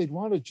think they'd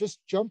want to just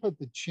jump at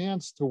the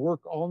chance to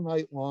work all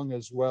night long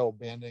as well,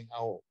 banding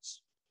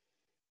owls.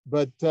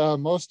 But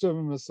most of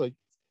them, it's like,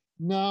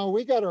 no,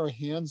 we got our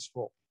hands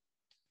full.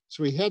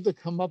 So we had to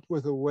come up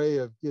with a way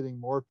of getting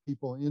more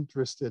people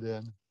interested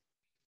in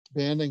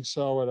banding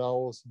saw-whet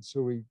owls. And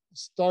so we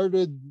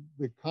started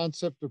the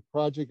concept of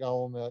Project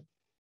Owlnet.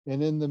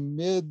 And in the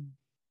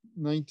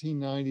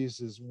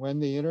mid-1990s is when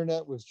the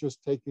internet was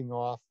just taking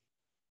off.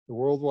 The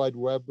World Wide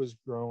Web was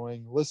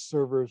growing, list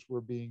servers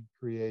were being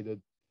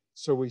created.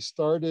 So we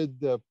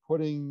started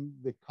putting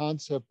the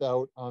concept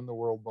out on the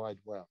World Wide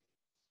Web,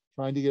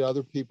 trying to get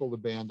other people to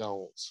band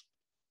owls,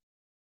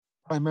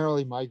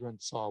 primarily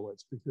migrant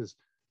saw-whets, because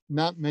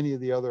not many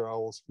of the other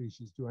owl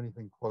species do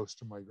anything close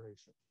to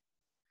migration.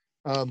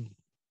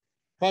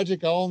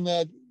 Project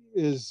Owlnet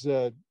is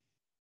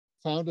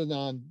founded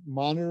on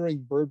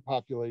monitoring bird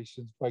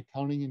populations by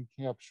counting and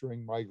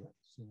capturing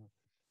migrants.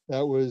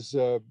 That was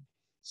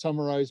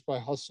summarized by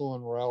Hustle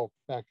and Ralph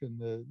back in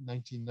the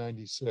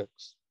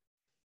 1996.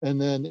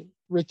 And then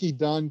Ricky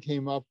Dunn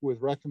came up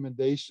with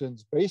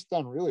recommendations based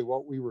on really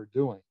what we were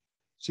doing.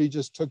 She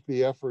just took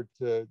the effort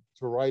to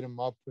write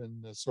them up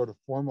and sort of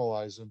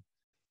formalize them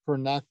for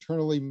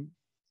nocturnally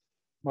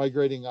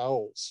migrating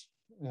owls.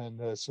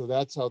 And so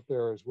that's out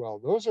there as well.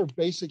 Those are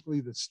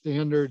basically the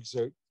standards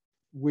that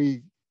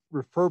we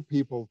refer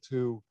people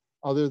to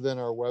other than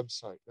our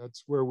website.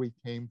 That's where we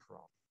came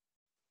from.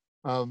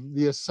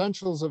 The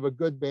essentials of a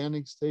good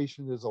banding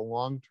station is a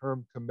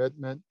long-term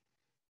commitment,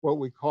 what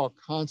we call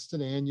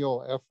constant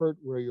annual effort,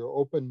 where you're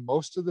open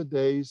most of the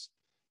days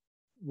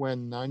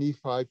when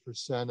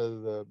 95%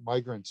 of the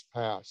migrants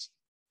pass.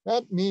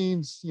 That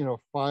means,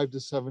 5 to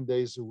 7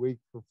 days a week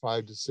for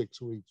 5 to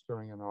 6 weeks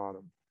during an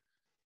autumn.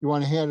 You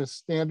want to have a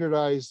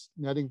standardized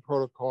netting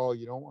protocol.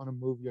 You don't want to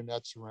move your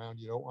nets around.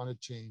 You don't want to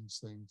change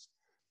things.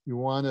 You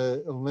want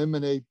to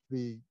eliminate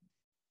the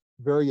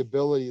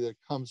variability that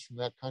comes from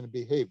that kind of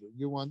behavior.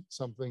 You want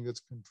something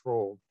that's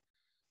controlled.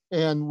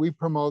 And we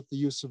promote the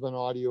use of an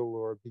audio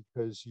lure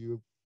because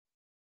you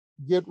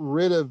get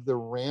rid of the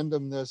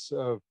randomness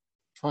of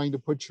trying to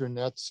put your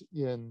nets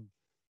in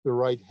the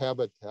right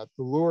habitat.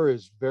 The lure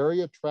is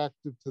very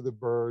attractive to the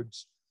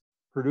birds,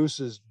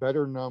 produces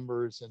better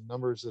numbers and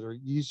numbers that are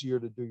easier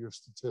to do your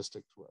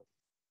statistics with.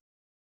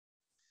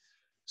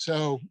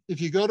 So if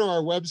you go to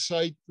our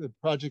website,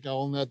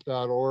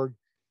 projectowlnet.org,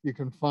 you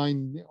can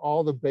find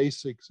all the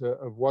basics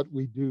of what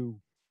we do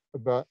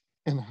about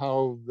and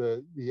how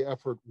the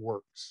effort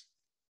works.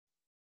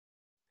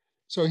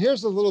 So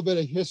here's a little bit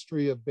of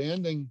history of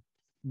banding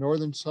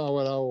northern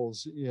saw-whet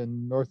owls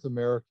in North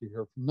America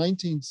here from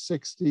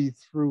 1960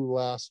 through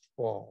last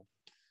fall.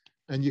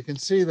 And you can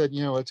see that,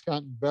 it's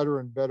gotten better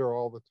and better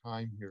all the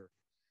time here.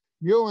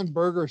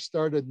 Muhlenberger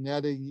started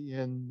netting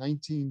in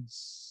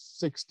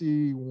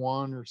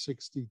 1961 or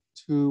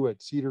 62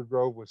 at Cedar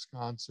Grove,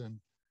 Wisconsin.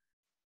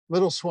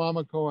 Little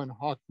Swamico and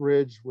Hawk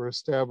Ridge were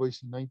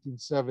established in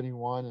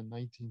 1971 and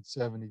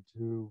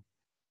 1972.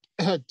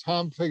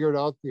 Tom figured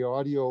out the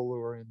audio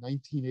lure in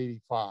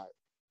 1985.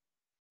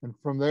 And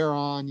from there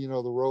on, the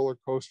roller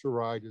coaster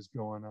ride is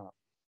going up.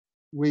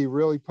 We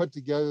really put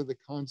together the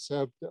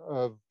concept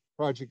of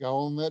Project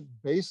Owlnet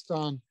based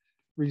on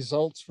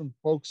results from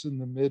folks in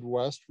the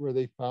Midwest where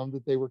they found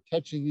that they were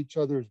catching each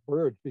other's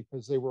birds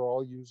because they were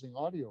all using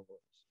audio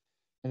words.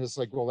 And it's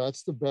like, well,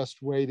 that's the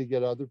best way to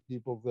get other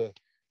people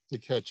to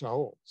catch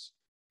owls.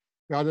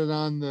 Got it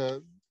on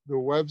the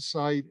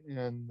website,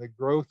 and the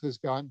growth has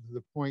gotten to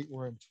the point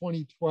where in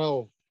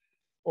 2012,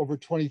 over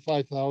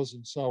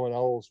 25,000 saw-whet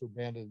owls were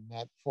banded in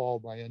that fall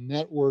by a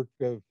network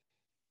of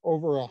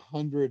over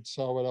 100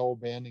 saw-whet owl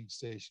banding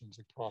stations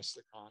across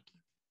the continent.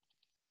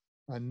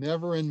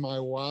 Never in my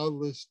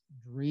wildest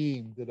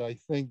dream did I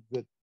think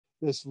that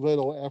this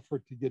little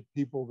effort to get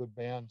people to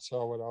band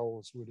saw-whet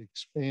owls would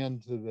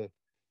expand to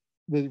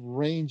the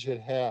range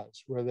it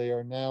has, where they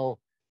are now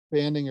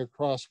banding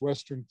across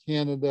Western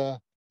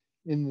Canada,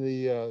 in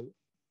the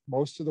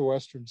most of the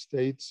Western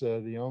states.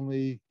 The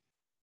only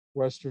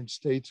Western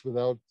states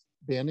without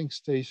banding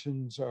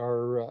stations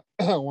are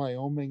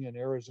Wyoming and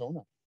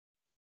Arizona.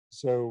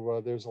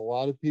 So there's a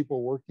lot of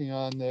people working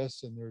on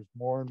this, and there's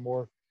more and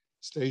more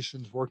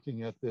stations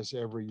working at this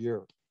every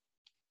year.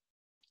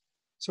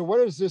 So what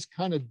has this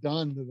kind of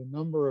done to the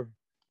number of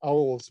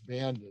owls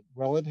banded?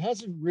 Well, it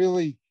hasn't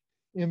really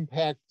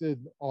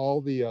impacted all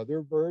the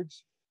other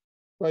birds,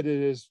 but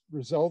it has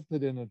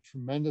resulted in a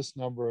tremendous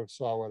number of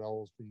saw-whet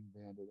owls being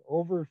banded.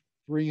 Over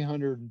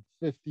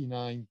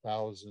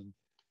 359,000,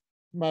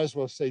 might as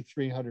well say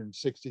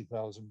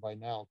 360,000 by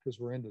now, because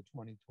we're into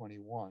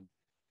 2021,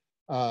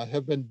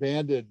 have been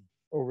banded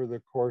over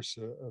the course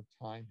of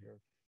time here,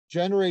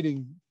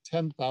 generating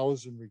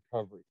 10,000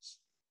 recoveries.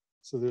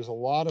 So there's a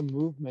lot of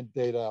movement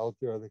data out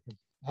there that can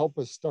help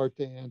us start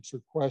to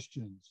answer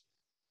questions.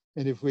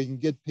 And if we can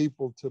get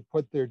people to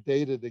put their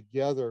data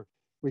together,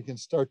 we can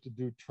start to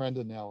do trend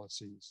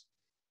analyses.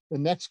 The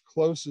next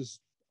closest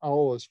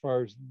owl as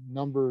far as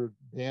number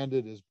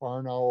banded is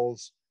barn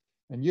owls.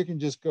 And you can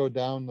just go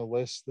down the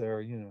list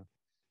there. You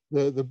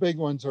know, the big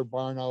ones are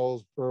barn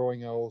owls,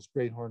 burrowing owls,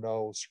 great horned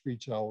owls,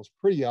 screech owls,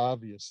 pretty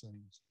obvious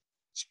things.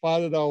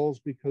 Spotted owls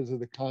because of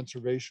the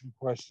conservation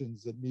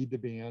questions that need to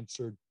be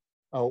answered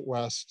out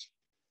west.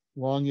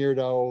 Long-eared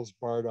owls,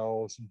 barred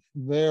owls, and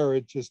from there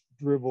it just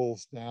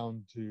dribbles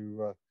down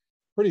to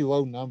pretty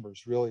low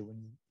numbers, really,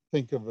 when you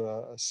think of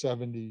a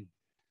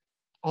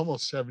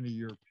almost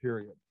 70-year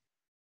period.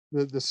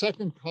 The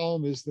second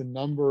column is the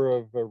number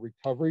of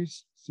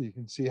recoveries, so you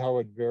can see how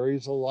it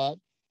varies a lot.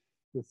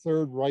 The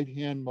third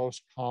right-hand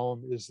most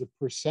column is the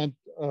percent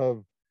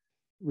of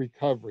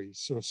recoveries.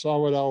 So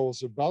saw-whet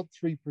owls, about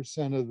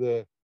 3% of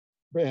the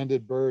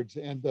banded birds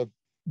end up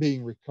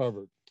being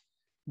recovered.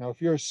 Now,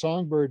 if you're a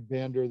songbird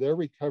bander, their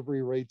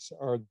recovery rates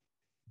are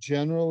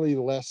generally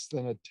less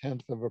than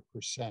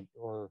 0.1%,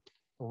 or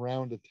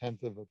around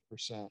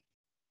 0.1%.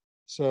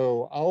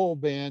 So owl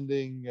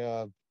banding,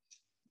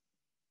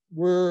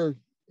 we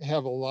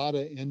have a lot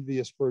of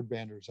envious bird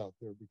banders out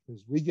there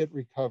because we get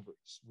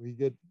recoveries. We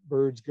get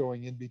birds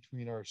going in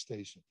between our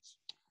stations.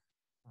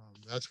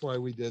 That's why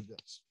we did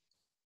this.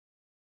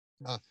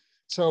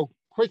 So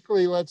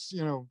quickly, let's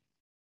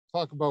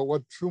talk about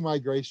what true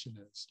migration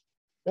is.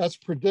 That's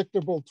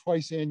predictable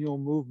twice annual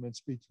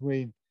movements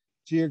between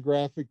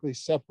geographically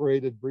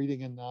separated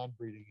breeding and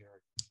non-breeding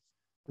areas.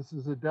 This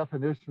is a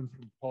definition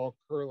from Paul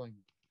Curling.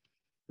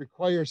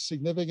 Requires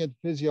significant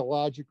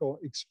physiological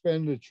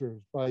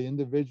expenditures by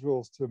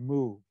individuals to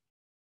move.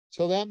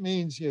 So that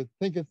means you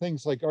think of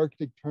things like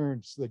Arctic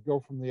terns that go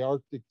from the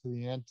Arctic to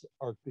the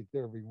Antarctic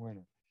every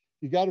winter.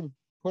 You got to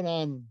put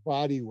on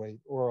body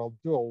weight, or I'll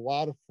do a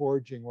lot of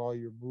foraging while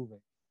you're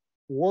moving.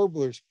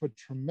 Warblers put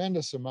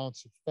tremendous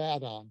amounts of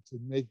fat on to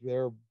make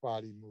their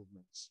body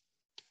movements.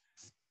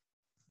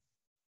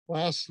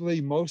 Lastly,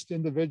 most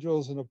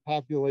individuals in a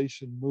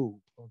population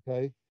move,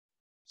 okay?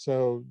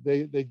 So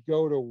they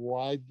go to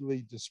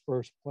widely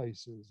dispersed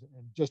places,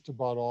 and just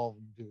about all of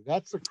them do.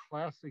 That's a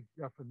classic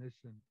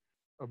definition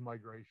of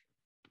migration.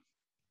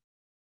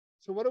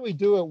 So what do we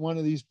do at one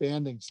of these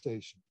banding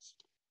stations?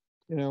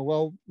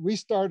 Well, we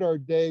start our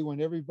day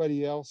when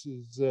everybody else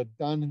is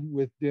done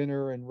with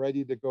dinner and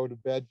ready to go to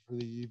bed for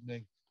the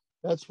evening.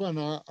 That's when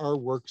our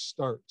work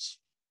starts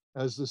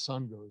as the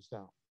sun goes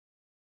down.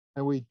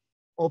 And we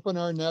open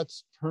our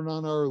nets, turn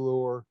on our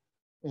lure,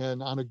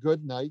 and on a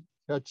good night,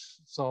 catch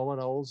saw-whet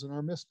owls in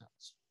our mist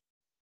nets.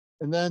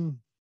 And then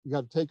you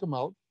got to take them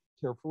out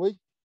carefully,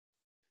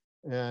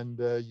 and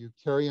you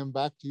carry them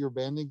back to your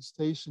banding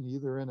station,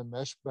 either in a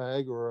mesh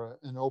bag or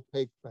an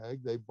opaque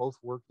bag. They both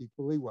work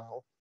equally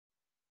well.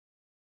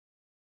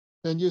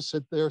 And you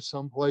sit there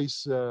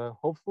someplace,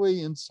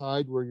 hopefully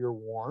inside where you're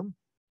warm.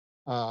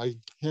 I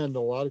hand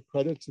a lot of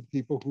credit to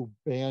people who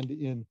band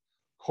in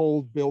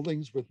cold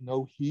buildings with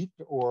no heat,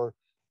 or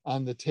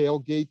on the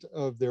tailgate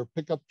of their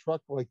pickup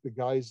truck, like the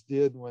guys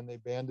did when they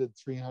banded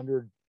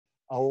 300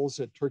 owls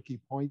at Turkey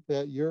Point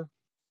that year.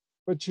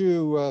 But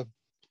you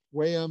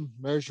weigh them,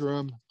 measure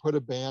them, put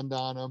a band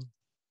on them.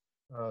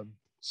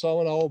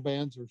 Saw-whet owl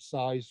bands are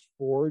size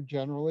 4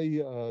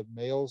 generally.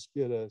 Males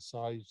get a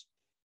size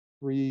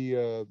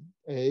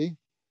 3A.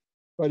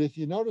 But if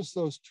you notice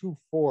those two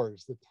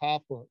 4s, the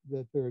top,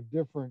 that they're a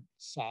different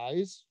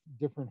size,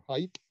 different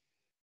height,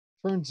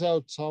 turns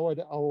out saw-whet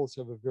owls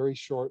have a very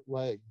short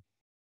leg.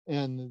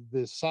 And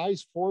the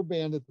size 4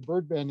 band that the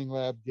bird banding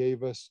lab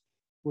gave us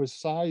was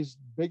sized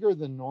bigger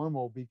than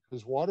normal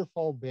because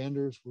waterfowl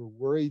banders were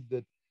worried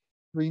that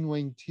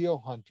green-winged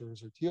teal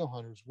hunters or teal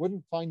hunters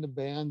wouldn't find the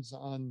bands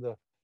on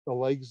the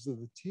legs of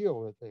the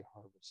teal that they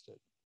harvested.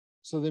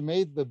 So they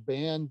made the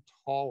band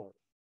taller.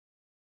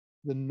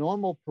 The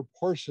normal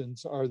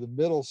proportions are the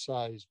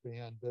middle-sized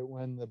band, but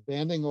when the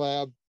banding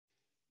lab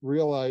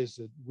realized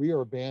that we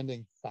are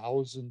banding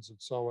thousands of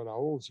saw-whet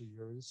owls a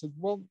year, they said,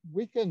 well,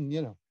 we can,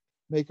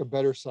 make a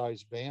better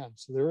sized band.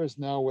 So there is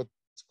now what's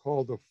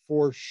called a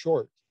 4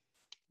 short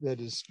that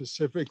is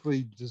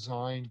specifically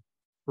designed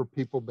for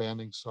people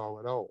banding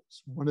saw-whet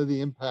owls. One of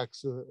the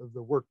impacts of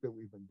the work that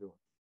we've been doing.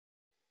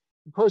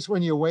 Of course,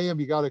 when you weigh them,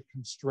 you got to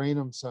constrain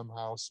them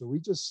somehow. So we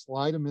just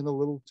slide them in a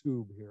little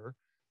tube here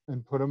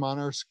and put them on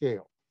our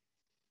scale.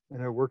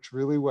 And it works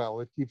really well.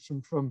 It keeps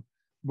them from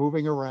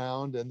moving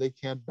around and they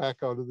can't back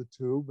out of the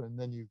tube. And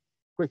then you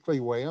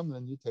quickly weigh them,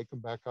 then you take them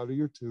back out of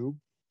your tube,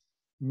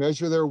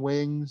 measure their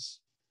wings.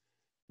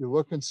 You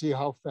look and see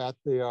how fat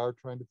they are,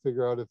 trying to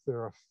figure out if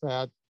they're a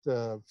fat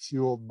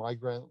fueled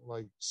migrant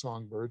like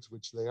songbirds,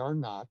 which they are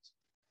not.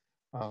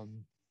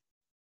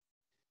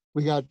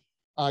 We got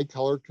eye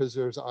color because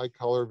there's eye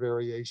color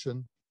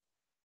variation.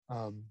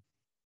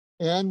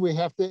 And we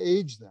have to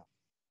age them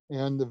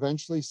and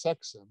eventually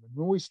sex them. And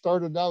when we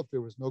started out,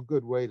 there was no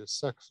good way to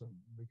sex them.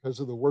 Because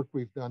of the work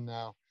we've done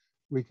now,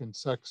 we can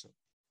sex them.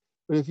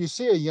 But if you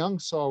see a young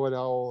saw-whet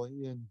owl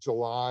in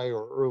July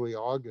or early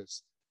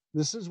August,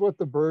 this is what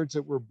the birds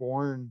that were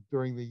born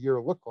during the year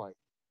look like.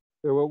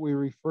 They're what we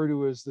refer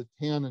to as the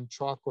tan and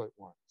chocolate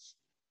ones.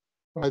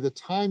 By the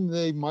time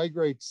they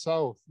migrate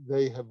south,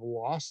 they have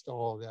lost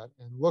all of that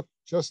and look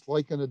just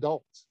like an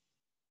adult.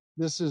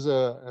 This is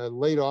a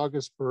late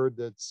August bird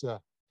that's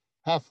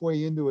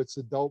halfway into its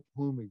adult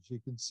plumage. You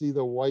can see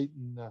the white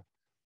and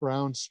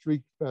brown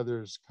streaked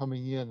feathers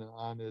coming in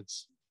on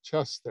its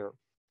chest there.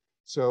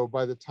 So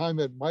by the time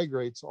it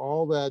migrates,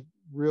 all that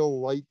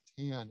real light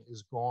tan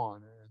is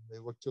gone and they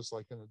look just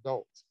like an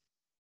adult,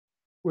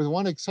 with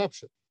one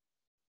exception.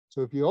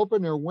 So if you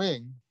open their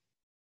wing,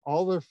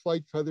 all their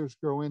flight feathers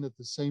grow in at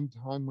the same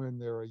time when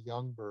they're a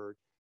young bird.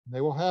 And they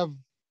will have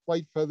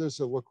flight feathers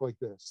that look like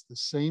this, the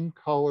same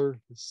color,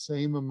 the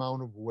same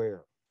amount of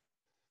wear.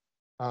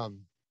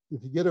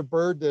 If you get a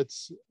bird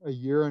that's a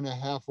year and a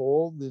half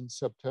old in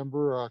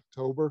September or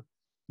October,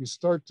 you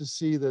start to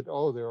see that,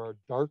 oh, there are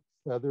dark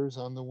feathers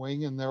on the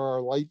wing and there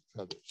are light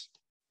feathers.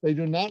 They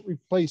do not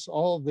replace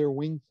all of their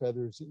wing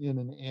feathers in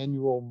an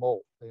annual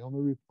molt. They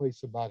only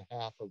replace about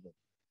half of it.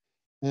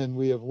 And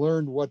we have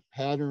learned what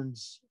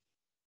patterns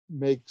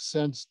make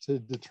sense to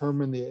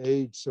determine the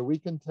age. So we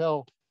can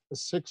tell a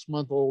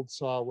 6-month-old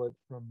saw-whet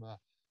from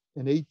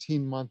an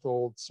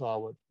 18-month-old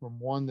saw-whet from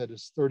one that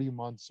is 30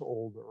 months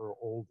old or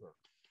older.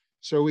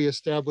 So we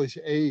establish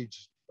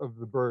age of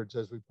the birds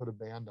as we put a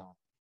band on.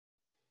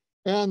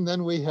 And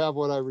then we have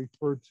what I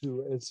refer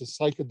to as a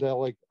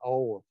psychedelic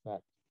owl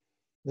effect.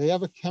 They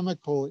have a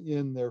chemical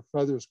in their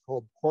feathers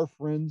called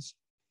porphyrins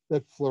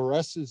that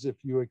fluoresces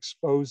if you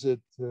expose it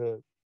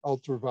to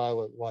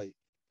ultraviolet light.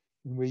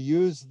 And we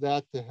use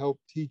that to help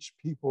teach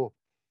people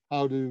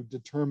how to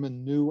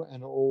determine new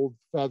and old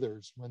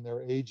feathers when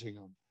they're aging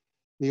them.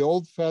 The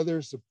old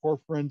feathers, the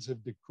porphyrins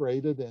have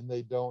degraded and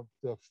they don't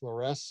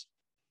fluoresce.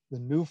 The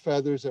new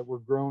feathers that were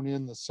grown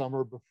in the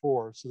summer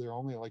before, so they're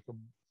only like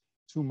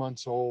 2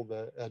 months old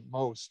at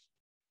most,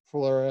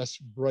 fluoresce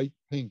bright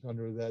pink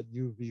under that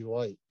UV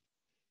light.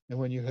 And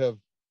when you have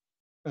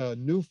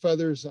new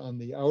feathers on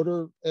the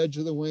outer edge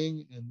of the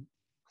wing and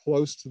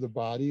close to the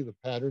body, the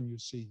pattern you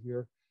see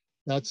here,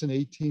 that's an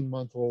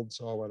 18-month-old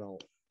saw-whet owl.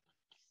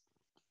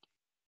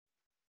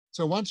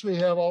 So once we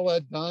have all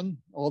that done,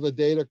 all the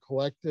data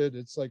collected,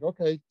 it's like,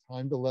 okay,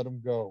 time to let them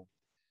go.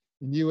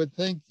 And you would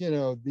think,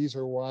 these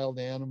are wild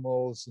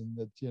animals and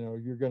that,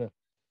 you're going to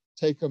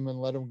take them and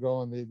let them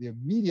go and they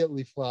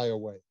immediately fly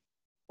away.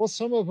 Well,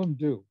 some of them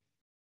do,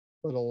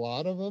 but a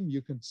lot of them,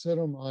 you can sit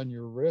them on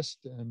your wrist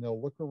and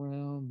they'll look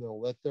around,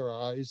 they'll let their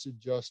eyes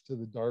adjust to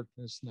the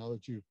darkness now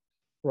that you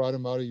brought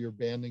them out of your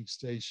banding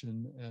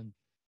station and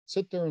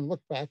sit there and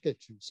look back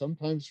at you,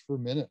 sometimes for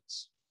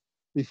minutes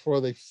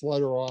before they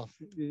flutter off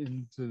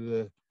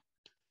into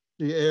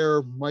the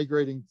air,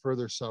 migrating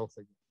further south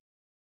again.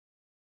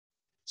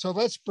 So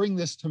let's bring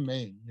this to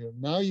Maine.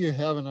 Now you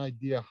have an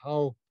idea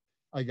how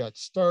I got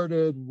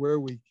started, where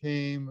we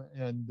came,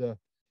 and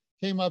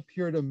came up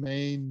here to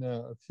Maine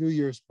a few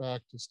years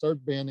back to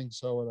start banding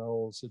saw-whet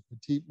owls at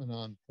Petit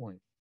Manan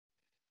Point.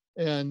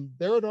 And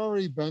there had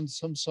already been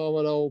some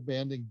saw-whet owl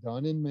banding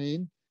done in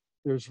Maine.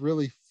 There's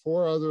really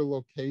 4 other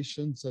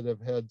locations that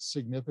have had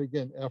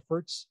significant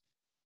efforts.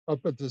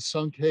 Up at the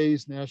Sunk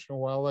Hayes National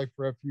Wildlife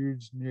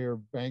Refuge near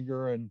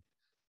Bangor and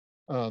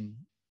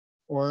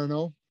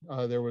Orono.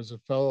 There was a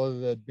fellow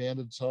that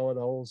banded saw-whet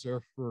owls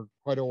there for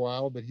quite a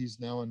while, but he's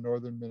now in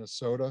northern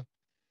Minnesota.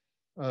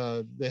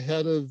 The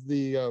head of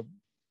the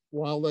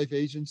wildlife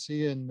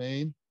agency in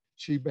Maine,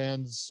 she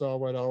bands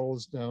saw-whet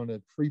owls down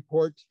at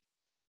Freeport.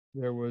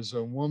 There was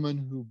a woman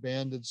who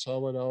banded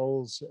saw-whet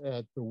owls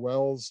at the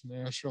Wells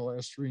National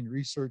Estuarine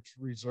Research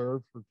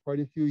Reserve for quite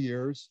a few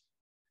years.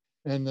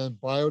 And the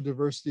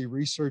Biodiversity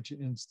Research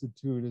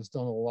Institute has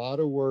done a lot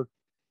of work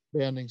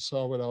banding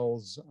saw-whet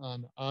owls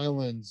on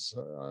islands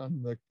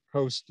on the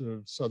coast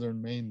of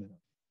southern Maine there.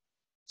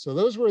 So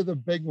those were the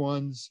big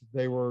ones.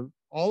 They were,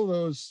 all of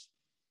those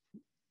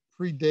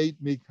predate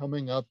me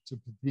coming up to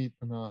Petit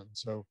Manan.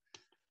 So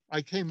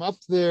I came up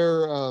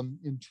there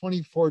in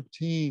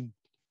 2014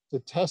 to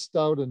test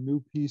out a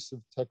new piece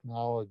of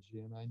technology,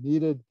 and I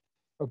needed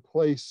a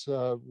place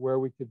where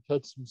we could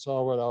catch some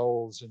saw-whet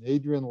owls. And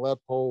Adrian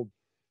Leppold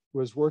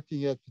was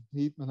working at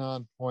Petit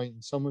Manan Point,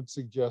 and someone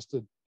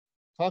suggested,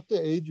 talk to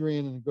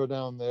Adrian and go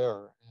down there.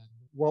 And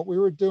what we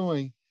were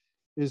doing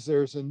is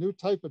there's a new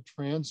type of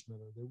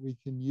transmitter that we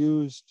can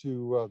use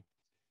to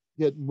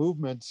get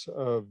movements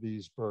of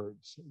these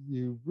birds.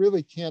 You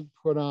really can't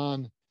put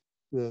on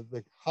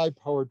the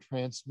high-powered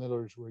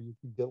transmitters where you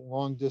can get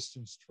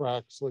long-distance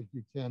tracks like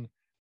you can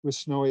with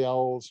snowy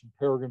owls and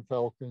peregrine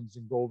falcons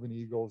and golden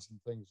eagles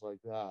and things like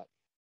that.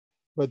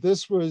 But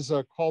this was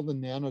called the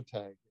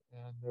nanotag,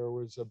 and there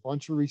was a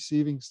bunch of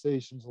receiving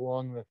stations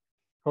along the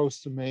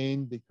coast of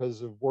Maine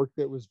because of work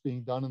that was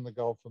being done in the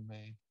Gulf of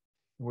Maine.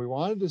 And we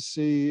wanted to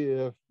see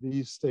if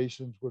these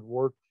stations would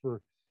work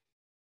for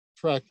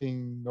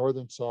tracking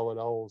northern saw-whet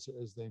owls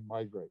as they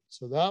migrate.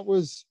 So that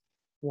was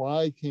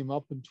why I came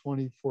up in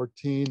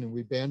 2014, and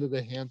we banded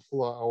a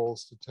handful of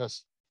owls to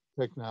test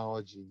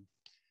technology.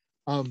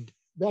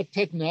 That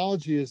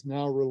technology is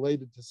now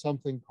related to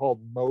something called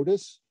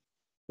MODIS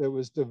that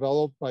was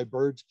developed by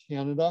Birds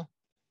Canada.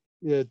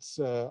 It's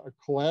a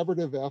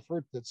collaborative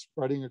effort that's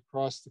spreading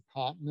across the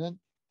continent.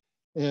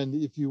 And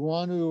if you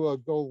want to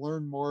go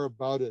learn more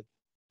about it,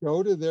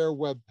 go to their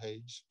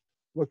webpage,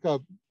 look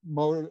up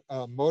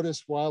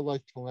MODIS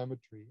Wildlife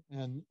Telemetry.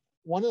 And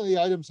one of the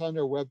items on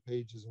their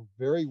webpage is a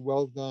very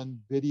well done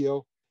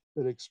video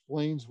that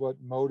explains what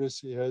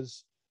MODIS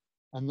is.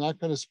 I'm not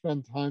going to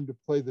spend time to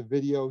play the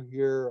video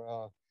here.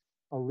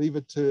 I'll leave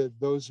it to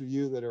those of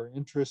you that are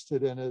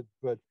interested in it,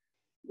 but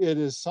it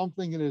is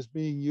something that is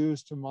being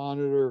used to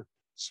monitor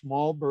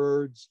small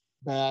birds,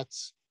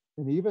 bats,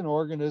 and even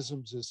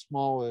organisms as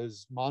small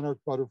as monarch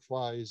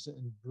butterflies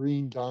and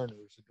green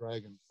darners, a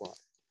dragonfly.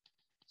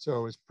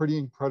 So it's pretty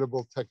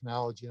incredible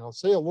technology. And I'll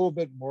say a little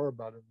bit more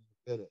about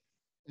it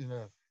in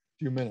a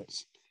few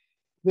minutes.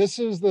 This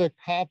is the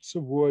copse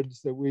of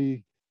woods that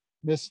we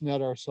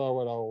misnet our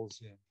saw-whet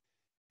owls in.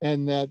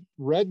 And that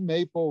red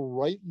maple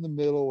right in the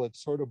middle, it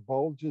sort of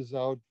bulges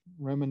out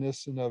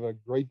reminiscent of a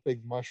great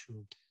big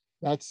mushroom.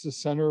 That's the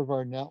center of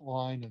our net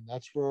line, and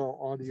that's where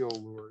our audio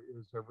lure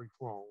is every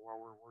fall while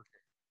we're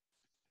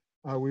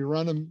working. We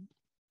run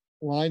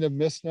a line of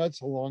mist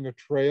nets along a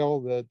trail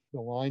that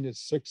the line is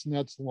 6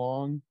 nets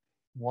long,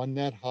 1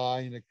 net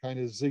high, and it kind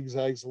of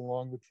zigzags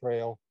along the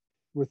trail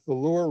with the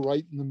lure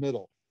right in the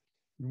middle.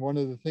 And one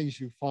of the things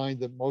you find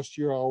that most of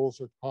your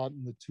owls are caught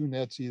in the 2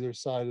 nets either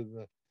side of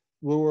the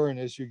lure, and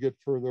as you get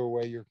further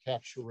away, your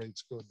capture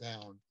rates go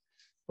down.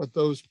 But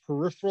those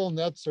peripheral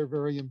nets are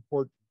very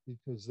important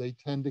because they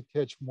tend to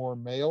catch more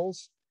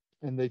males,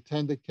 and they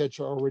tend to catch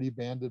already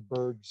banded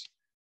birds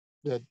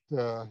that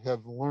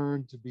have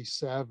learned to be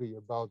savvy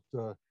about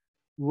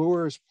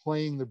lures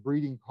playing the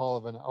breeding call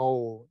of an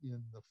owl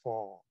in the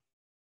fall.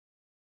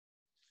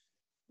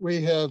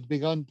 We have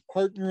begun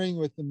partnering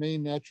with the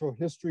Maine Natural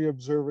History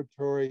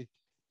Observatory.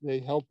 They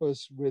help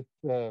us with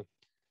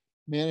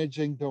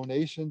managing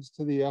donations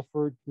to the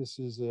effort. This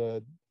is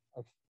an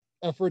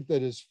effort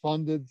that is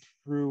funded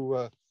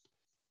through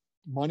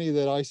money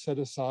that I set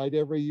aside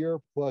every year,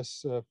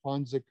 plus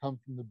funds that come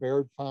from the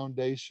Baird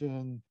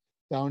Foundation.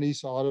 Down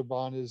East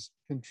Audubon is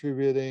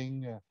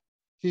contributing.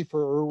 Kiefer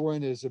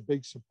Irwin is a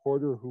big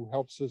supporter who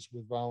helps us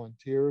with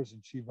volunteers,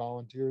 and she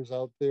volunteers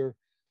out there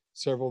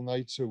several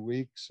nights a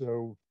week.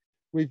 So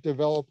we've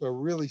developed a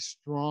really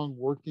strong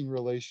working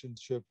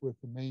relationship with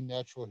the Maine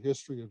Natural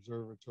History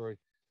Observatory,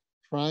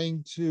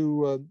 trying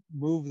to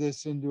move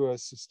this into a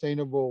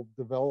sustainable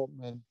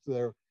development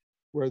there,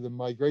 where the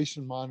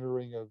migration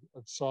monitoring of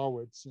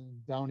saw-whets in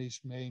Down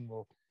East Maine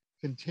will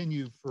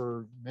continue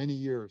for many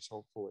years,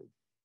 hopefully.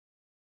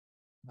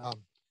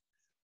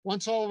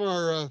 Once all of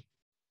our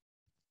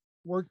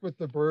work with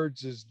the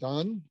birds is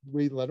done,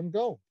 we let them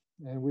go,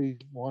 and we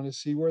want to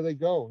see where they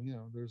go. You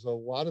know, there's a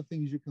lot of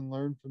things you can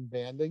learn from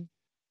banding,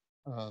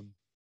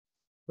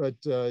 but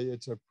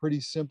it's a pretty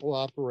simple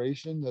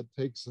operation that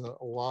takes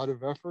a lot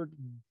of effort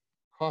and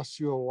costs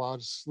you a lot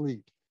of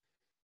sleep.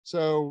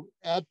 So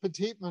at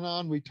Petit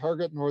Manan, we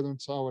target northern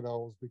saw-whet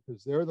owls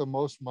because they're the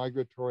most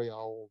migratory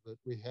owl that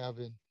we have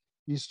in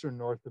eastern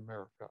North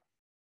America.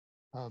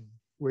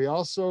 We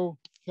also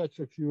catch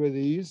a few of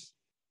these.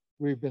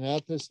 We've been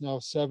at this now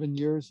 7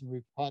 years, and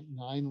we've caught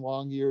 9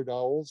 long-eared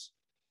owls.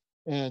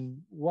 And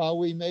while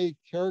we may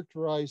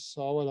characterize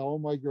saw-whet owl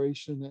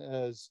migration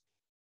as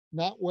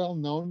not well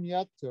known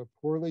yet,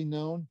 poorly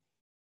known,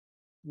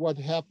 what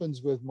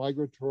happens with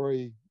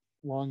migratory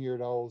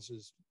long-eared owls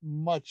is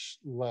much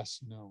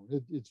less known.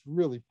 It's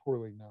really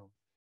poorly known.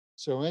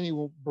 So any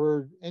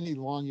bird, any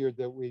long-eared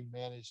that we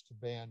manage to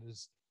band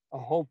is a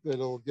hope that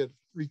it'll get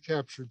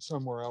recaptured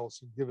somewhere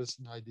else and give us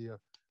an idea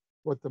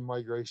what the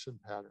migration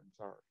patterns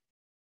are.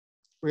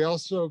 We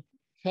also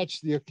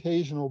catch the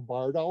occasional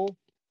barred owl.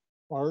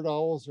 Barred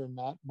owls are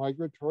not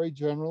migratory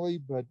generally,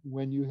 but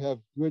when you have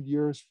good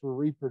years for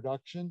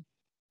reproduction,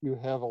 you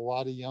have a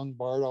lot of young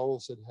barred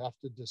owls that have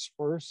to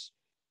disperse.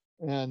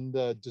 And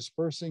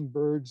dispersing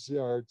birds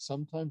are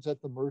sometimes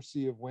at the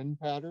mercy of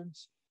wind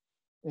patterns.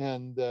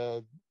 And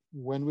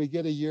when we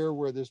get a year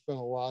where there's been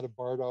a lot of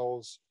barred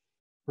owls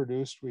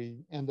produced,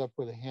 we end up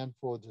with a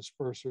handful of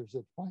dispersers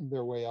that find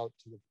their way out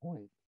to the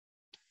point.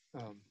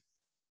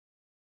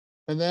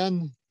 And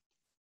then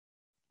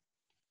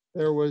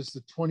there was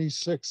the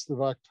 26th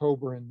of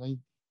October in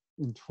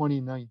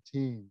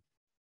 2019,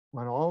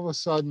 when all of a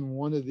sudden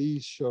one of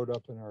these showed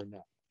up in our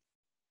net.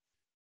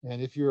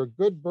 And if you're a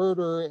good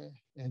birder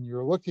and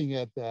you're looking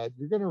at that,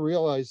 you're going to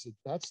realize that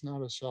that's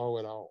not a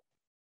saw-whet owl.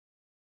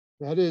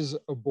 That is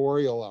a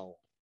boreal owl.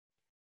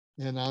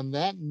 And on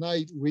that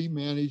night, we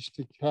managed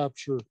to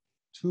capture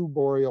 2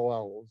 boreal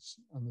owls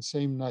on the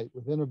same night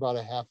within about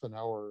a half an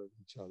hour of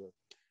each other.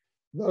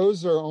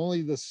 Those are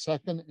only the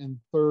 2nd and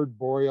 3rd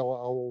boreal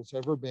owls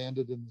ever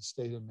banded in the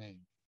state of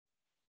Maine.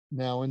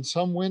 Now, in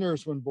some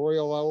winters when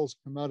boreal owls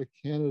come out of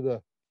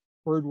Canada,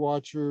 bird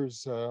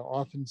watchers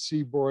often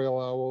see boreal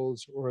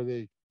owls, or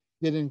they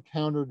get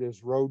encountered as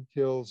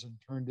roadkills and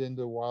turned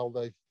into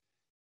wildlife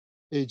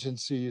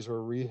agencies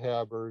or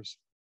rehabbers,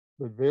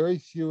 but very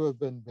few have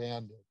been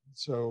banded.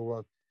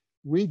 So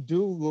we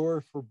do lure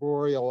for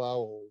boreal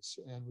owls,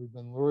 and we've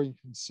been luring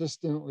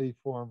consistently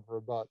for them for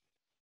about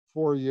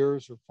 4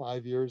 years or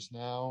 5 years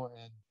now.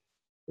 And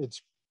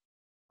it's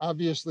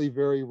obviously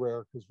very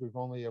rare because we've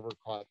only ever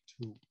caught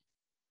 2.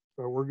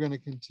 But we're going to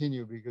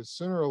continue because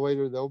sooner or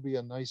later there'll be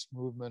a nice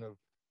movement of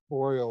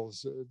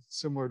boreals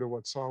similar to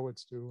what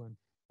saw-whets do, and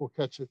we'll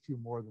catch a few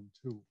more than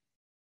 2.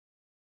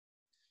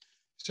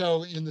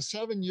 So in the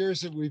 7 years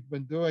that we've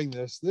been doing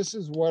this, this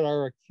is what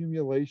our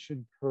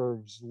accumulation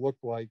curves look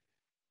like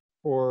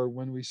for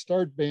when we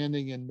start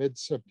banding in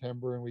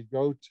mid-September and we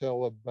go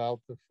till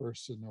about the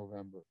 1st of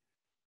November.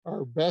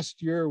 Our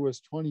best year was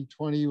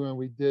 2020 when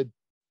we did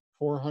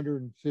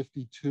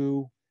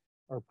 452.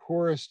 Our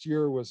poorest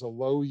year was a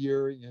low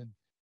year in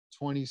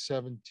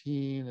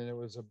 2017, and it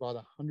was about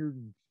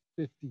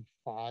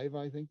 155,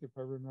 I think, if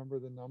I remember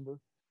the number.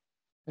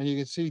 And you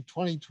can see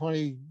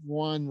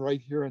 2021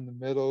 right here in the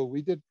middle.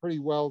 We did pretty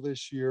well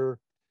this year.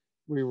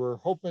 We were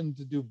hoping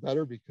to do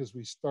better because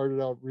we started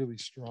out really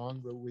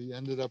strong, but we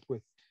ended up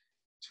with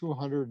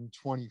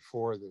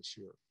 224 this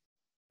year.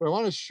 But I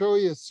want to show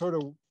you sort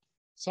of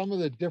some of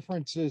the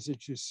differences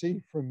that you see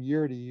from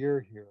year to year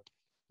here.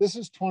 This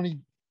is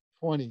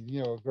 2020,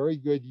 you know, a very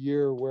good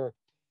year where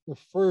the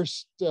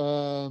first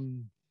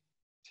 10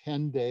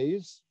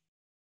 days,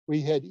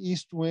 we had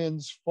east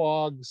winds,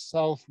 fog,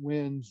 south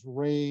winds,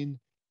 rain,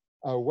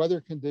 weather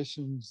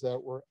conditions that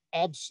were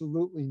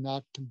absolutely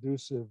not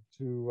conducive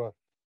to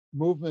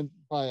movement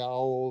by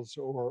owls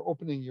or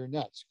opening your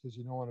nets, because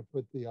you don't want to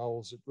put the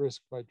owls at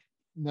risk by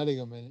netting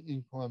them in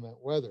inclement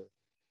weather.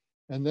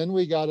 And then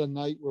we got a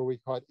night where we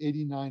caught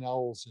 89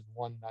 owls in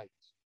one night.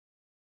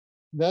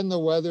 Then the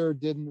weather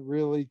didn't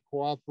really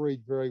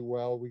cooperate very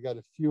well. We got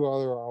a few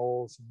other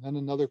owls, and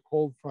then another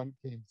cold front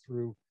came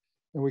through,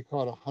 and we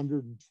caught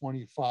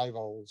 125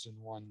 owls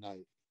in one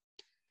night.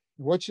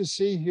 And what you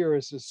see here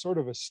is this sort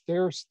of a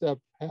stair-step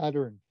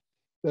pattern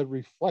that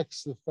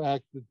reflects the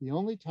fact that the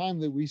only time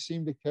that we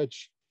seem to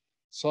catch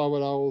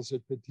saw-whet owls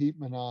at Petit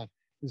Manan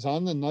is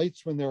on the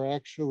nights when they're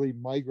actually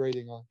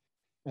migrating on,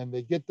 and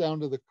they get down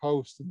to the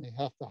coast and they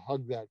have to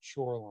hug that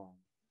shoreline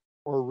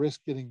or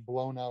risk getting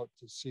blown out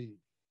to sea.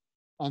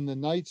 On the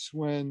nights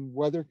when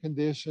weather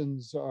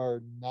conditions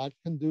are not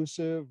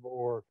conducive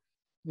or,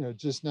 you know,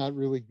 just not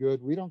really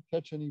good, we don't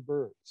catch any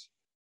birds.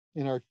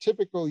 In our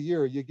typical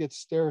year, you get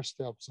stair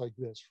steps like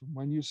this from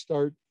when you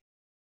start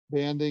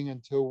banding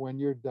until when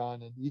you're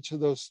done. And each of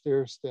those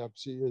stair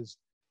steps is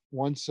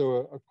once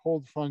a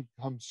cold front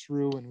comes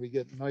through and we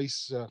get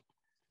nice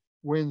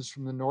winds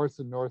from the north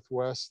and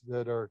northwest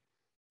that are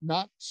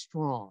not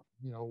strong,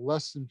 you know,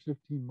 less than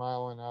 15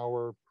 miles an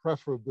hour,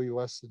 preferably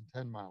less than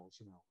 10 miles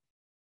an hour.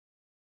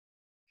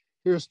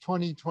 Here's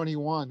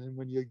 2021, and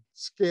when you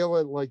scale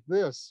it like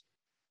this,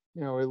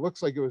 you know, it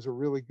looks like it was a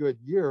really good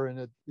year, and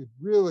it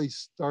really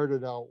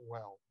started out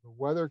well. The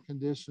weather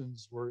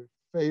conditions were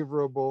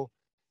favorable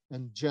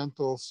and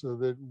gentle so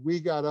that we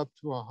got up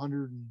to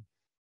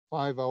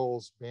 105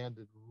 owls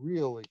banded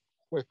really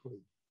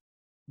quickly.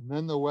 And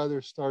then the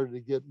weather started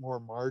to get more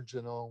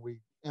marginal. We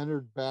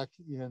entered back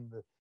in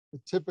the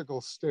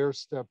typical stair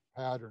step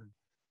pattern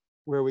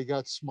where we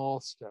got small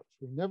steps.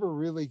 We never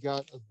really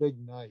got a big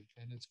night.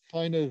 And it's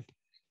kind of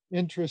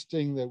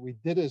interesting that we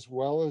did as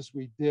well as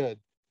we did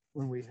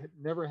when we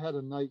never had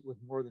a night with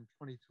more than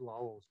 22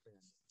 owls banded.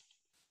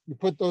 You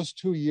put those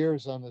 2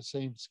 years on the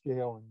same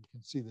scale and you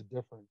can see the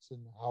difference in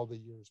how the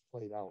years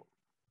played out.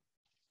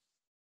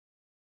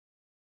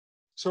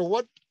 So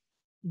what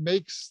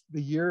makes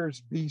the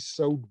years be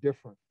so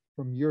different?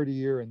 from year to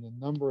year in the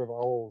number of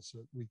owls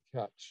that we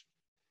catch.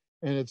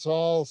 And it's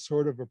all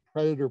sort of a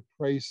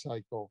predator-prey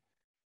cycle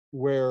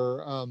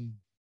where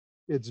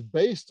it's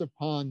based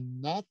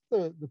upon not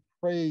the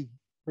prey,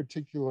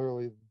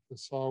 particularly the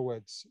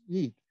saw-whets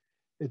eat.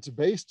 It's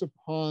based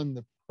upon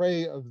the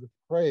prey of the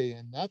prey,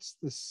 and that's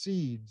the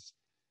seeds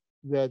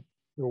that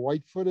the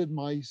white-footed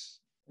mice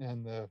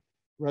and the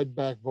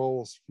red-backed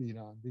voles feed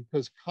on,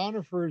 because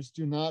conifers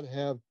do not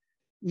have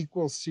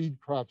equal seed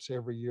crops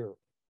every year.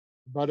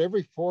 About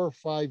every 4 or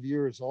 5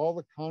 years, all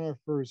the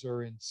conifers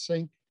are in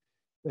sync.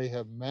 They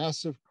have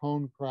massive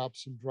cone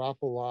crops and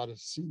drop a lot of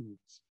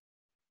seeds.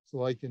 So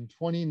like in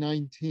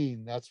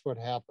 2019, that's what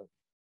happened.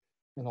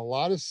 And a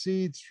lot of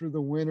seeds through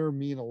the winter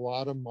mean a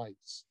lot of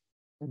mice.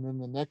 And then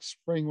the next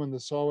spring when the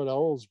saw-whet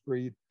owls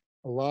breed,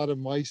 a lot of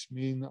mice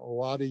mean a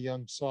lot of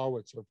young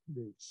saw-whets are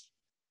produced.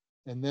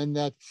 And then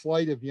that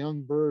flight of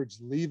young birds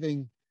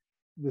leaving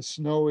the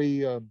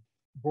snowy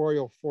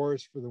boreal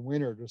forest for the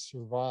winter to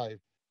survive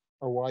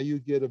are why you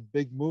get a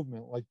big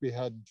movement like we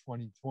had in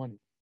 2020.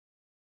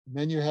 And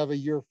then you have a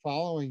year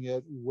following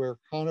it where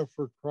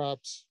conifer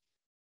crops,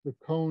 the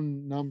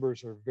cone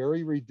numbers are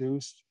very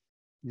reduced.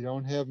 You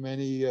don't have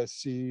many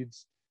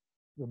seeds.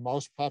 The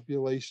mouse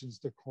populations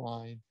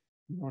decline.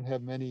 You don't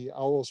have many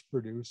owls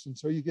produced, and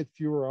so you get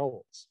fewer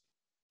owls.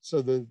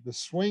 So the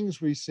swings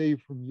we see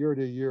from year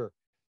to year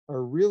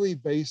are really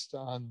based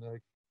on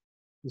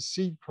the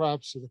seed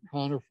crops of the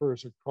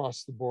conifers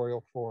across the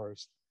boreal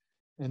forest,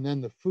 and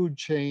then the food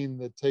chain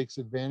that takes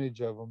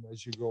advantage of them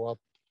as you go up.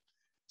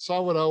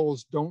 Saw-whet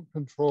owls don't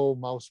control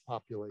mouse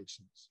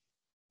populations.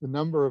 The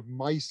number of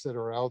mice that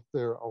are out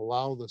there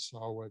allow the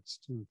saw-whets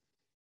to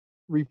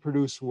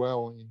reproduce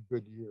well in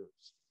good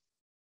years.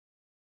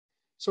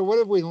 So what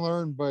have we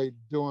learned by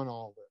doing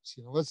all this?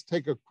 Let's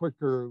take a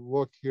quicker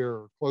look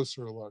here,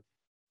 closer look.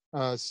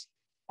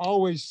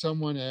 Always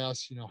someone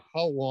asks,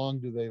 how long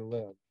do they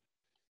live?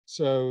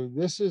 So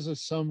this is a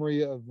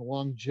summary of the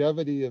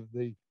longevity of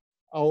the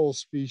owl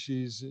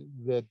species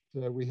that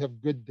we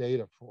have good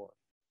data for.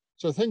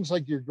 So things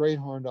like your great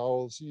horned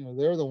owls,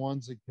 they're the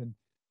ones that can,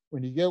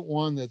 when you get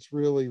one that's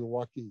really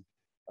lucky,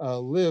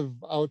 live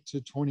out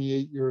to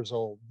 28 years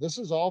old. This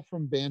is all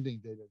from banding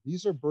data.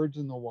 These are birds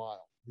in the wild.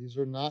 These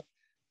are not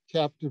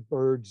captive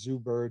birds, zoo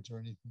birds, or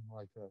anything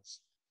like this.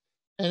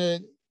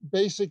 And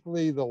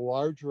basically, the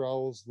larger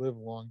owls live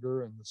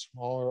longer and the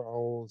smaller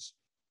owls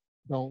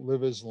don't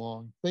live as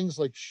long. Things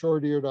like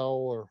short-eared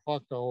owl or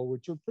hawk owl,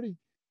 which are pretty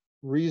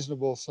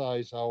reasonable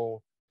size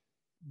owl,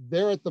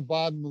 they're at the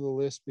bottom of the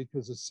list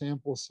because the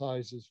sample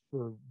sizes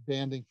for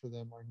banding for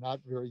them are not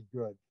very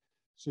good.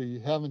 So you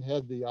haven't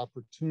had the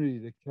opportunity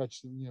to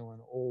catch, an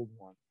old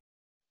one.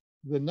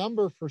 The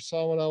number for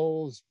saw-whet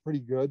owl is pretty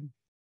good,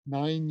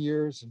 9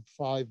 years and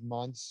 5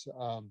 months.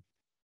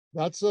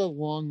 That's a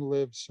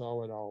long-lived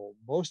saw-whet owl.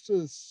 Most of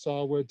the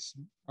saw-whets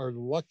are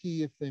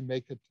lucky if they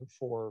make it to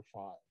 4 or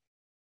 5.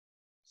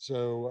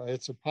 So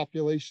it's a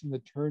population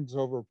that turns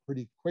over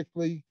pretty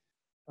quickly.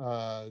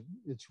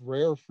 It's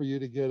rare for you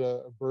to get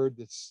a bird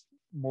that's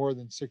more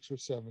than 6 or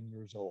 7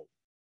 years old.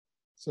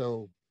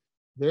 So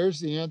there's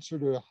the answer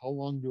to how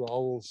long do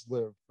owls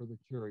live for the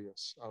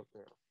curious out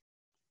there.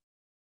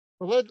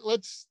 But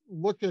let's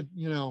look at,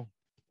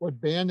 what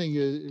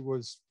banding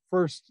was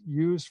first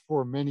used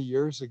for many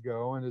years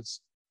ago. And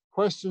it's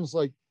questions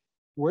like,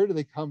 where do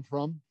they come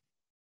from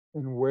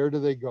and where do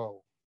they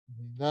go?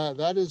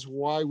 That is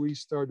why we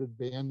started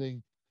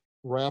banding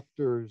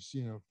raptors,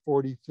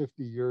 40,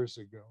 50 years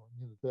ago.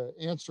 To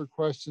answer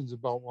questions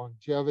about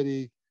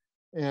longevity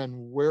and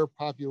where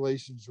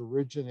populations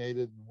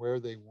originated and where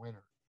they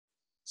winter.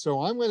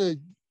 So I'm going to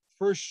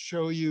first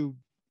show you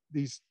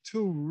these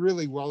 2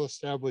 really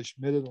well-established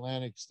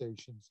mid-Atlantic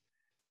stations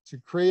to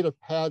create a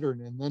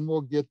pattern, and then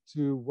we'll get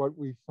to what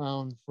we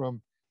found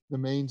from the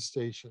main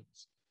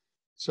stations.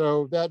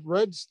 So that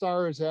red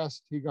star is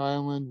Assateague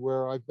Island,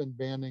 where I've been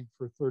banding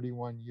for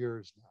 31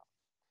 years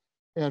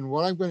now. And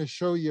what I'm going to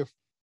show you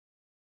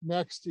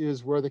next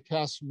is where the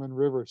Castleman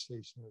River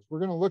station is. We're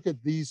going to look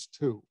at these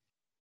 2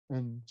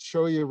 and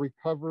show you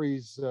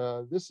recoveries.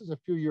 This is a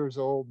few years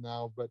old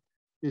now, but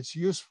it's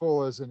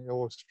useful as an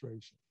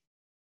illustration.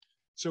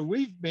 So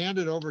we've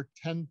banded over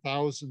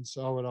 10,000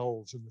 saw-whet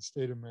owls in the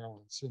state of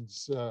Maryland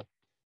since the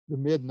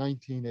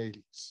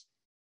mid-1980s.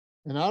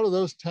 And out of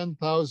those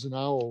 10,000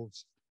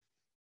 owls,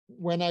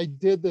 when I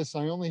did this,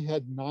 I only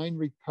had 9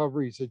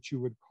 recoveries that you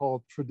would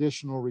call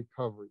traditional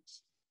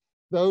recoveries.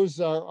 Those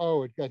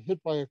are, it got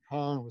hit by a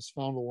car and was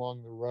found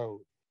along the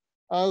road.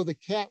 Oh, the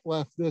cat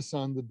left this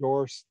on the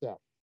doorstep.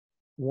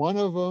 One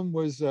of them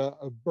was a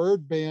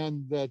bird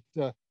band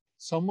that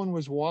someone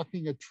was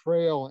walking a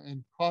trail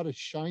and caught a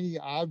shiny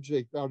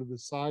object out of the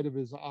side of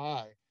his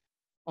eye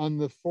on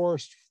the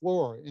forest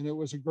floor, and it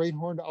was a great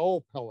horned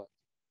owl pellet.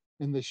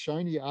 And the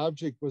shiny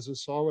object was a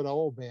saw-whet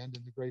owl band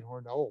in the great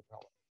horned owl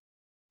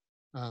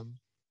pellet.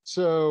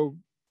 So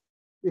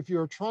if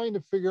you're trying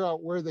to figure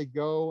out where they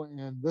go,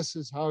 and this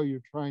is how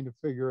you're trying to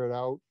figure it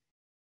out,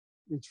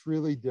 it's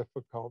really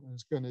difficult and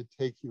it's going to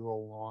take you a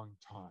long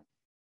time.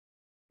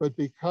 But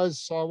because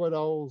saw-whet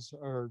owls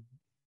are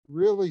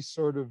really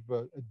sort of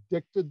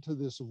addicted to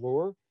this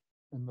lure,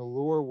 and the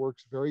lure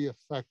works very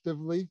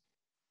effectively.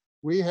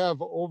 We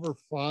have over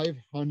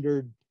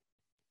 500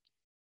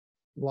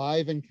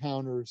 live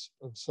encounters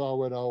of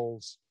saw-whet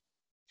owls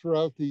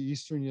throughout the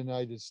eastern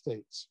United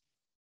States,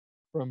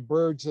 from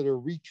birds that are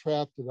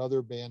retrapped at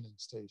other banding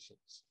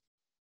stations.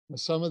 Now,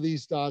 some of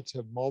these dots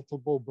have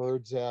multiple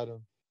birds at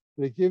them,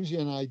 but it gives you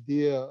an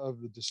idea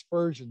of the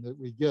dispersion that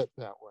we get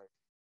that way.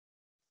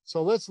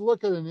 So let's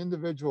look at an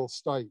individual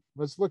site.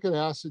 Let's look at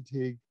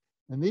Assateague,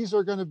 and these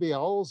are going to be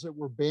owls that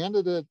were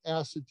banded at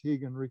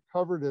Assateague and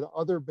recovered at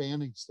other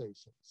banding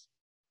stations.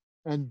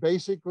 And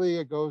basically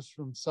it goes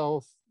from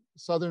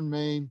southern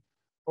Maine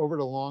over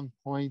to Long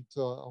Point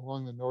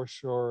along the north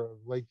shore of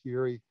Lake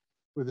Erie,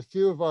 with a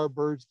few of our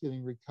birds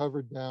getting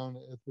recovered down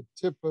at the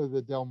tip of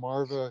the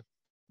Delmarva,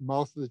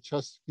 mouth of the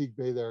Chesapeake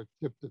Bay there,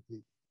 tip to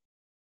peak.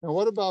 Now,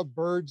 what about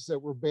birds that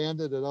were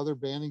banded at other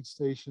banding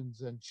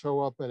stations and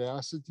show up at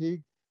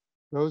Assateague?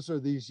 Those are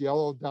these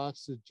yellow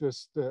dots that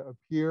just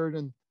appeared,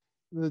 and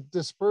the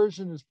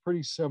dispersion is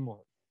pretty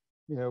similar.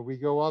 You know, we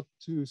go up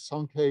to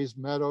Sunkays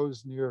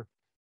Meadows near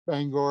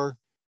Bangor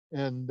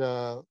and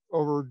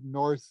over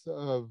north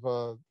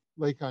of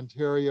Lake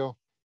Ontario,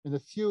 and a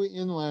few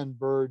inland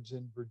birds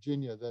in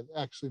Virginia that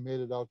actually made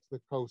it out to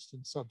the coast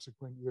in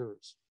subsequent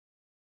years.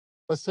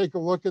 Let's take a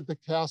look at the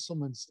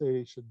Castleman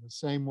Station the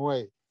same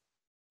way.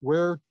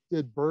 Where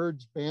did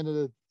birds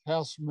banded at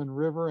Castleman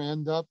River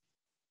end up?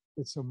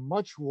 It's a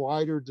much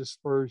wider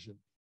dispersion,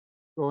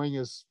 going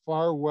as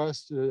far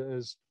west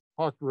as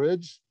Hawk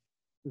Ridge,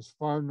 as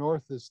far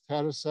north as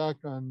Tadoussac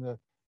on the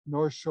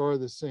north shore of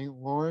the St.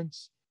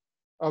 Lawrence,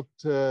 up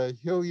to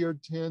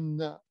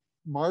Hilliardton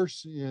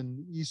Marsh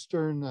in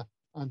eastern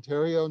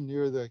Ontario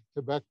near the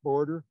Quebec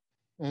border,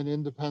 and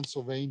into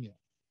Pennsylvania.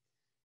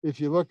 If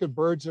you look at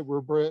birds that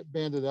were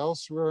banded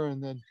elsewhere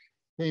and then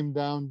came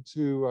down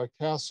to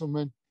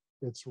Castleman,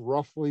 it's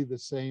roughly the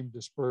same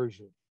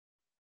dispersion.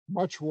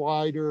 Much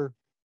wider,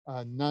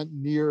 not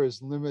near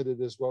as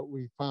limited as what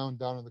we found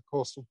down in the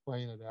coastal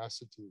plain at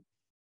Assateague.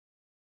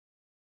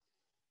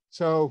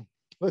 So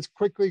let's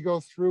quickly go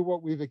through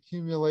what we've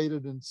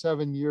accumulated in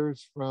 7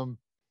 years from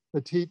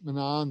Petit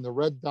Manan. The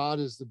red dot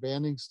is the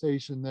banding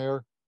station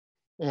there.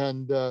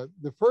 And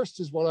the first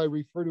is what I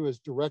refer to as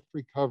direct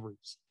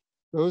recoveries.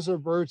 Those are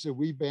birds that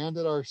we band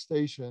at our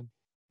station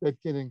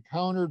that get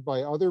encountered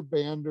by other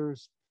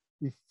banders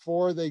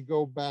before they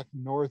go back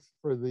north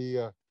for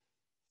the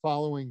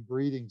following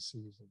breeding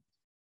season.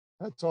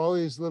 That's all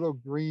these little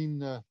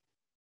green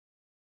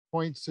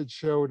points that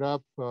showed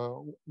up.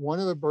 One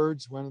of the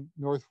birds went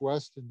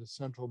northwest into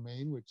central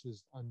Maine, which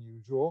is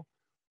unusual.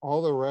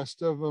 All the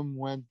rest of them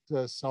went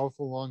south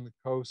along the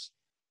coast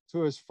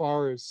to as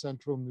far as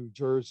central New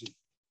Jersey.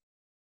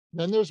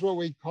 Then there's what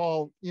we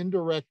call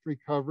indirect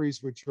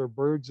recoveries, which are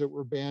birds that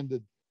were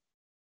banded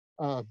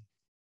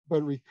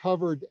but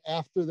recovered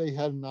after they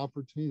had an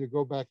opportunity to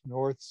go back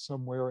north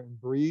somewhere and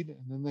breed,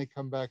 and then they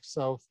come back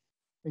south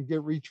and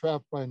get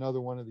retrapped by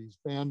another one of these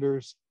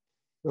banders.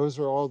 Those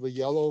are all the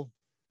yellow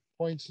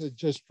points that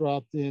just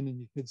dropped in, and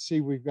you can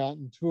see we've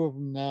gotten 2 of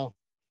them now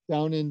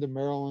down into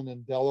Maryland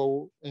and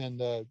Delaware and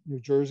New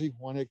Jersey,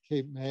 one at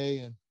Cape May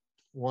and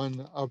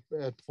one up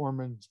at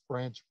Foreman's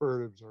Branch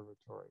Bird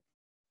Observatory.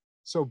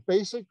 So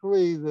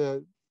basically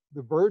the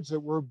birds that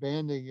we're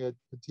banding at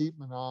Petit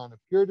Manan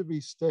appear to be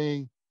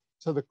staying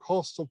to the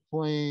coastal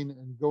plain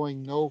and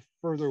going no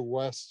further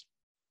west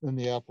than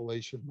the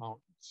Appalachian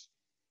Mountains.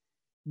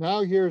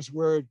 Now here's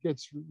where it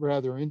gets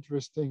rather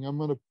interesting. I'm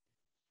going to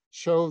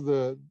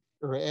show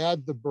or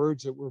add the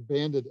birds that were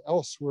banded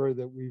elsewhere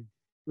that we've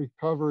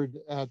recovered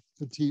at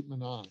Petit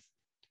Manan.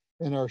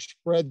 And our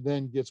spread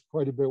then gets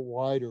quite a bit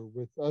wider,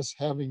 with us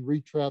having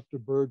retrapped a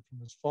bird from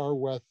as far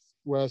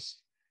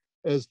west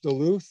as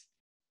Duluth,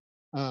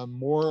 a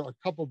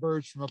couple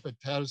birds from up at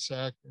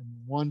Tadoussac, and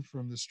one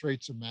from the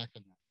Straits of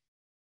Mackinac.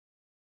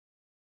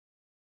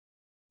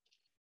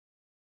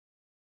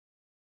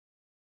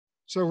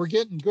 So we're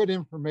getting good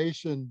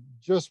information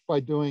just by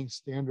doing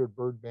standard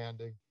bird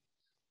banding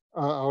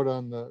out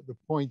on the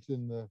point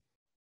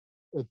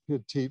at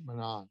Petit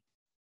Manan.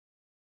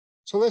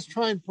 So let's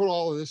try and put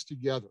all of this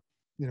together.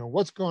 You know,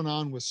 what's going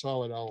on with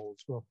saw-whet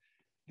owls? Well,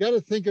 you got to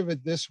think of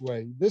it this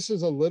way. This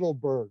is a little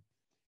bird.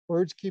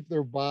 Birds keep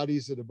their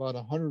bodies at about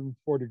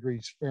 104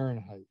 degrees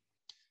Fahrenheit.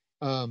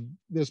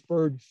 This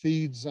bird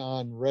feeds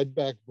on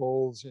redback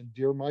voles and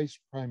deer mice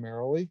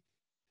primarily,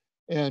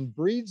 and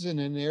breeds in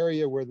an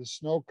area where the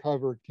snow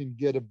cover can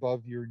get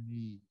above your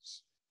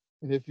knees.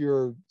 And if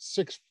you're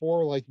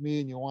 6'4" like me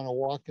and you want to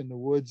walk in the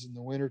woods in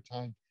the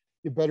wintertime,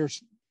 you better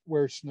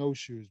wear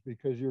snowshoes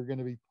because you're going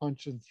to be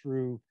punching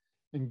through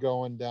and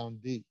going down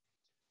deep.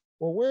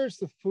 Well, where's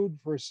the food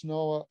for a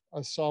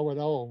saw-whet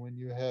owl when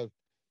you have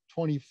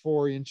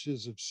 24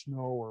 inches of snow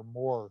or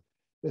more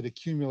that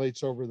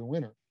accumulates over the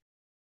winter?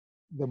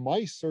 The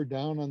mice are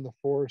down on the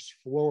forest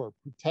floor,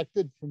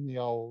 protected from the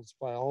owls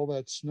by all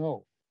that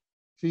snow,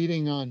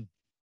 feeding on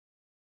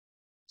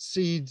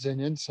seeds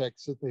and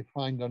insects that they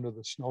find under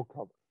the snow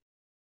cover.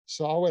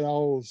 saw-whet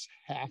owls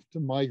have to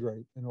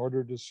migrate in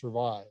order to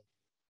survive,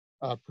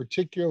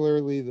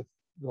 particularly the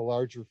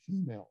larger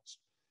females.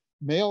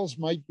 Males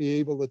might be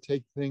able to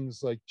take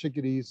things like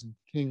chickadees and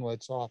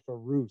kinglets off a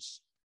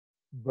roost,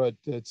 but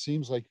it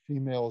seems like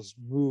females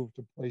move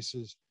to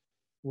places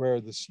where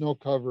the snow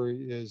cover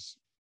is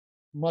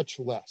much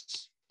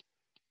less.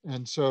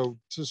 And so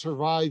to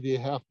survive, you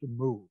have to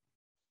move.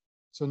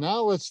 So now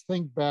let's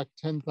think back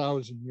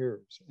 10,000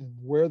 years and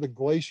where the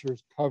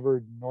glaciers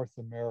covered North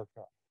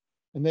America.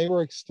 And they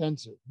were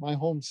extensive. My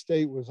home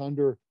state was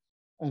under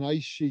an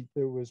ice sheet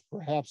that was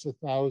perhaps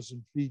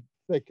 1,000 feet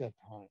thick at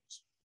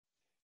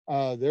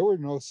times. There were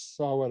no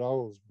saw-whet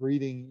owls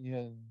breeding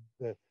in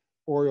the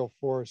boreal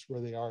forest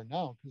where they are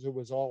now because it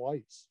was all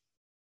ice.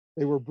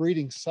 They were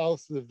breeding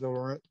south of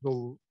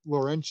the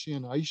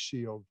Laurentian ice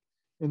shield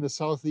in the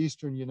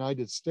southeastern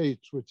United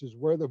States, which is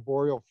where the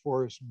boreal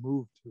forest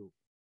moved to.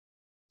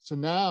 So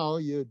now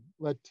you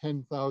let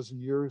 10,000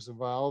 years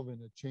evolve in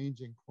a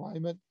changing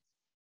climate,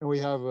 and we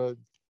have a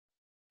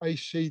ice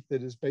sheet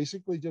that is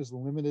basically just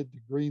limited to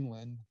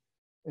Greenland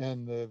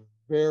and the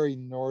very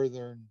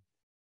northern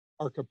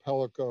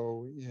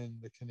archipelago in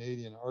the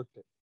Canadian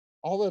Arctic.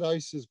 All that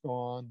ice is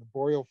gone. The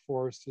boreal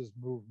forest has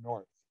moved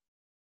north.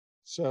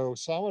 So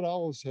saw-whet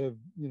owls have,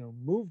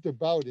 moved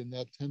about in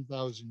that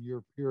 10,000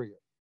 year period.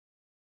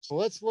 So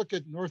let's look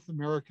at North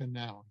America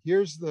now.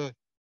 Here's the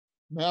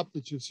map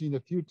that you've seen a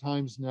few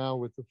times now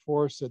with the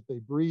forests that they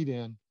breed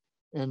in.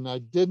 And I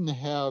didn't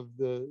have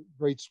the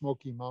Great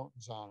Smoky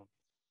Mountains on them.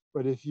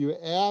 But if you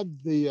add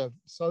the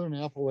Southern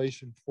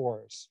Appalachian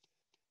Forest,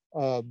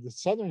 the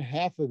southern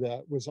half of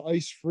that was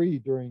ice-free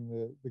during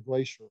the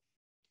glacier.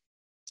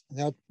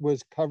 That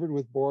was covered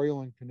with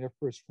boreal and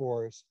coniferous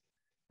forests.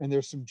 And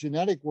there's some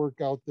genetic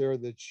work out there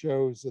that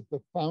shows that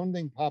the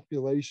founding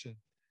population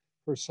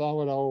for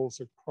saw-whet owls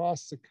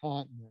across the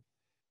continent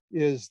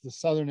is the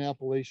Southern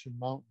Appalachian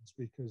Mountains,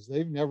 because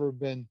they've never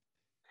been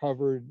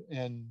covered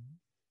and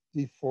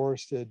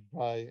deforested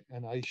by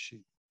an ice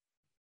sheet.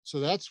 So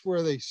that's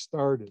where they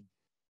started.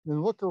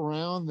 Then look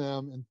around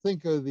them and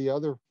think of the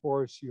other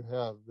forests you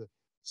have, the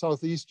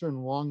southeastern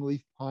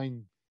longleaf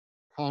pine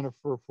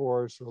conifer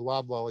forest or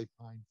loblolly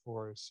pine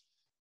forest,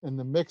 and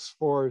the mixed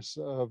forests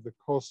of the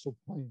coastal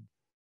plain.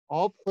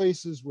 All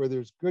places where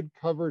there's good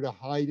cover to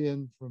hide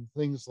in from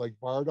things like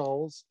barred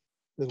owls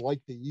that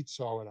like to eat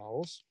saw-whet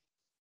owls.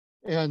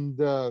 And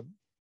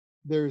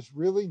there's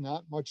really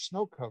not much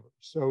snow cover.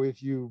 So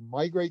if you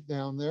migrate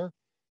down there,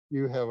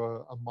 you have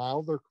a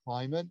milder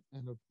climate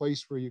and a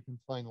place where you can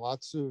find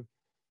lots of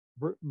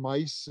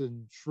mice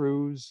and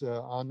shrews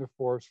on the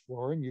forest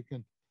floor, and you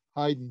can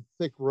hide in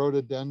thick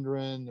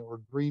rhododendron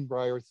or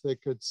greenbrier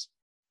thickets,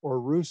 or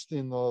roost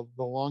in the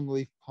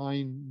longleaf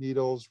pine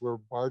needles where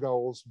barred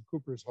owls and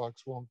Cooper's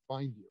hawks won't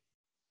find you.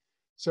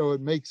 So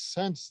it makes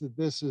sense that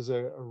this is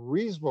a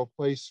reasonable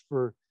place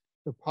for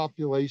the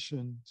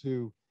population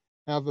to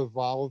have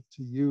evolved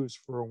to use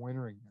for a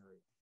wintering area.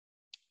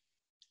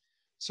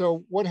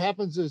 So what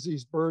happens is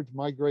these birds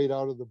migrate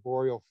out of the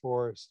boreal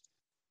forest.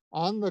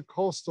 On the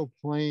coastal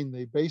plain,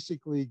 they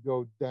basically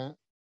go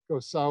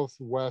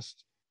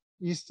southwest,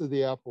 east of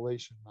the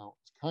Appalachian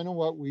Mountains, kind of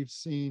what we've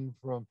seen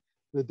from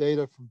the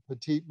data from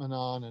Petit,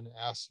 Manan, and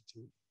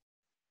Petit.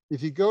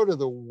 If you go to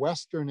the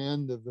western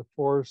end of the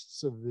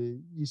forests of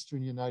the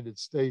eastern United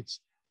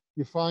States,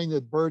 you find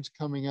that birds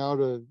coming out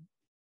of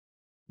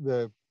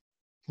the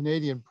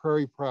Canadian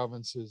prairie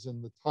provinces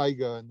and the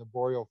taiga and the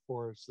boreal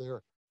forests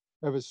there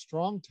have a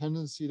strong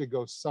tendency to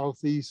go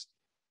southeast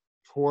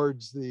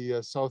towards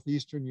the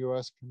southeastern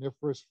US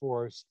coniferous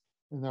forests,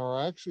 and there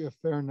are actually a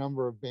fair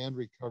number of band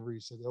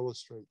recoveries that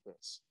illustrate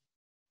this.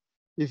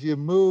 If you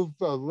move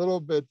a little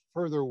bit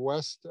further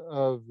west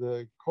of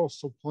the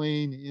coastal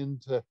plain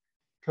into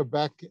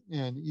Quebec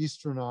and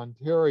eastern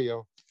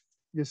Ontario,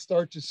 you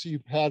start to see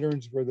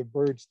patterns where the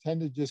birds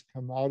tend to just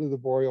come out of the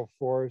boreal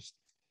forest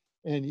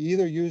and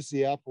either use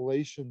the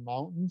Appalachian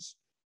Mountains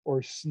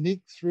or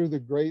sneak through the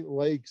Great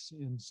Lakes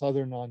in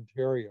southern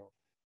Ontario.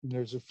 And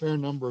there's a fair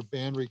number of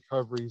band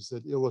recoveries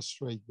that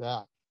illustrate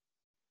that.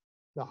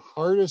 The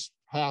hardest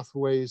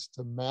pathways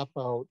to map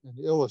out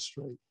and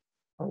illustrate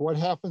are what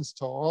happens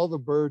to all the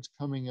birds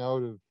coming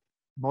out of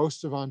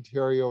most of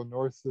Ontario,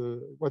 north of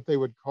what they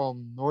would call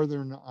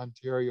Northern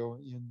Ontario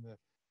in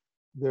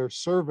their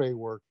survey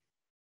work,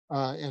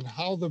 and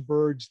how the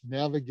birds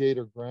navigate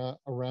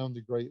around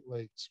the Great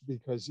Lakes,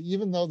 because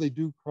even though they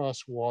do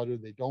cross water,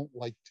 they don't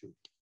like to,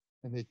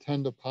 and they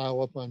tend to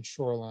pile up on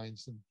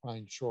shorelines and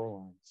find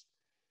shorelines.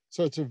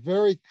 So it's a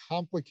very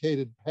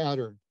complicated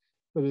pattern,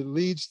 but it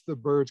leads to the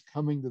birds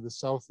coming to the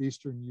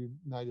southeastern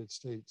United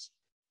States,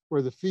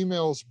 where the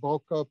females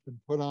bulk up and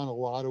put on a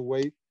lot of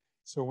weight.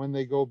 So when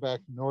they go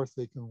back north,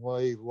 they can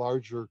lay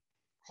larger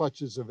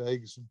clutches of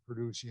eggs and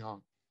produce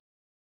young.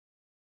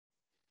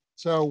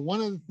 So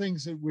one of the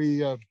things that we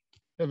have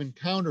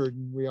encountered,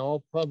 and we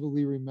all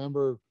probably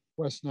remember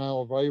West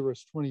Nile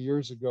virus 20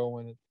 years ago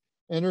when it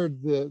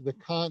entered the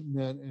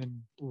continent and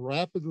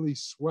rapidly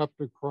swept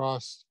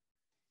across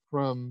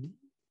from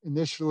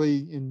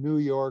initially in New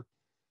York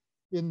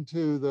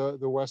into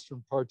the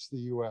western parts of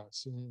the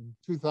US. In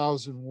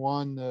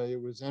 2001,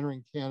 it was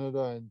entering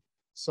Canada and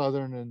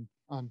southern and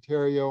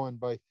Ontario, and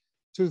by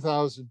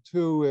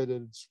 2002, it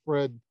had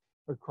spread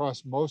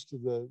across most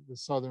of the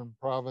southern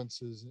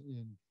provinces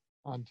in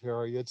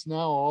Ontario. It's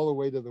now all the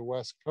way to the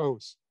West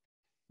Coast.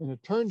 And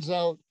it turns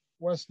out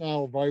West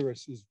Nile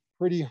virus is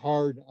pretty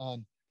hard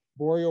on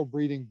boreal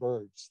breeding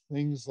birds,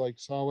 things like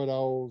saw-whet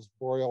owls,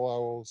 boreal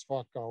owls,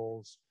 hawk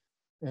owls,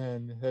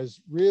 and has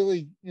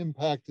really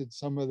impacted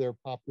some of their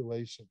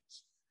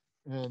populations.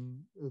 And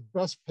the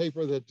best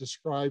paper that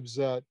describes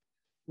that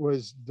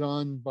was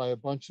done by a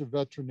bunch of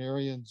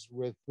veterinarians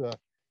with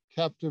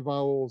captive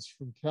owls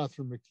from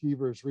Catherine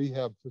McKeever's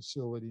rehab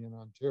facility in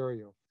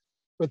Ontario.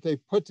 But they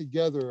put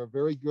together a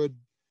very good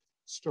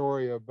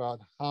story about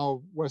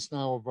how West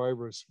Nile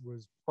virus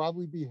was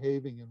probably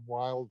behaving in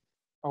wild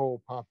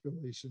owl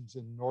populations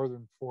in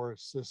northern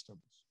forest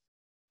systems.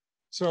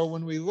 So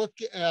when we look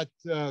at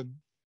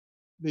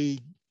the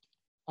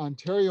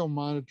Ontario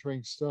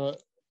monitoring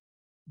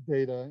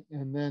data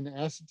and then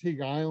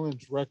Assateague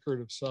Island's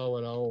record of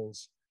saw-whet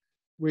owls,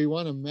 we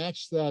want to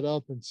match that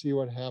up and see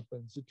what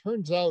happens. It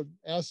turns out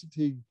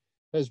Assateague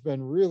has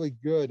been really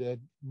good at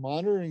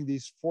monitoring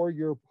these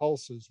 4-year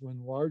pulses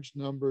when large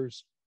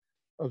numbers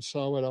of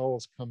saw-whet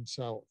owls come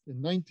south. In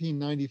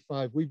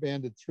 1995, we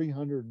banded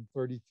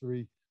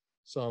 333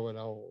 saw-whet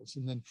owls.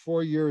 And then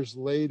 4 years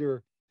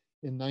later,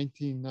 in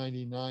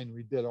 1999,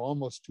 we did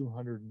almost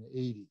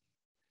 280.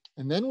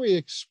 And then we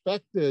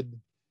expected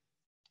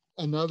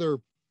another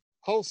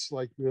pulse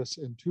like this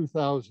in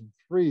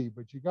 2003,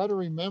 but you got to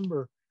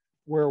remember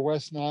where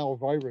West Nile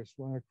virus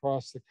went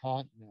across the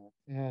continent.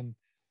 And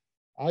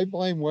I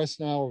blame West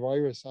Nile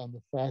virus on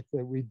the fact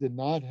that we did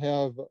not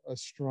have a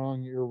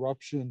strong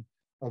eruption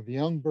of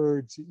young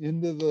birds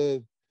into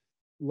the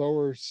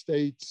lower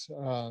states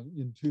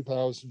in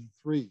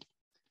 2003.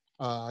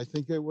 I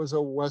think it was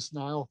a West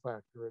Nile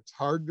factor. It's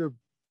hard to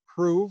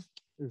prove.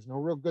 There's no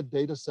real good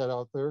data set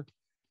out there.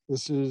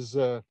 This is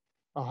a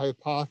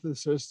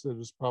hypothesis that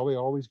is probably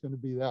always going to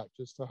be that,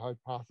 just a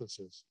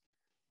hypothesis.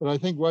 But I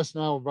think West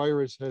Nile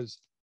virus has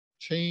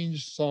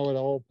changed saw-whet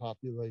owl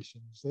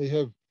populations. They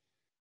have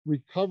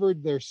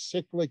recovered their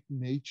cyclic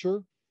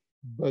nature,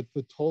 but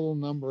the total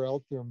number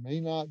out there may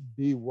not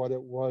be what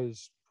it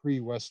was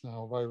pre-West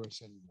Nile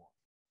virus anymore.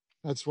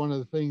 That's one of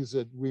the things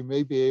that we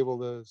may be able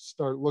to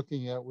start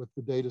looking at with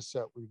the data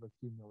set we've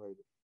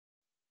accumulated.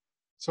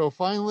 So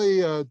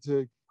finally,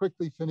 to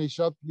quickly finish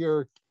up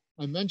here,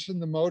 I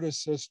mentioned the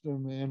MODIS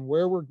system and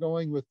where we're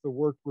going with the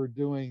work we're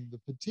doing. The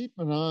Petit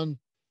Manan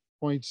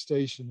point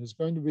station is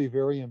going to be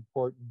very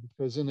important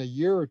because in a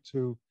year or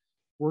two,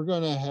 we're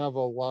going to have a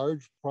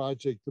large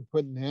project to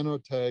put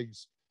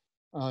nanotags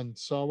on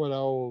saw-whet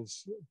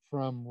owls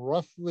from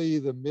roughly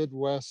the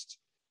Midwest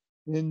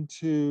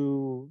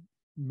into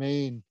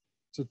Maine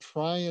to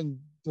try and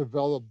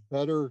develop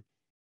better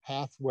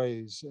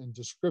pathways and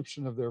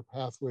description of their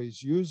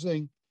pathways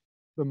using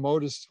the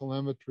MODIS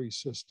telemetry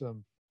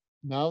system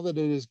now that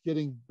it is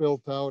getting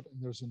built out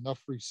and there's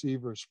enough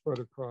receivers spread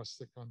across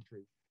the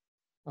country.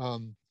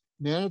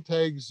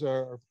 Nanotags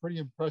are pretty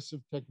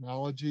impressive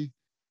technology.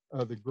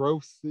 The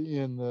growth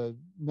in the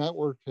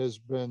network has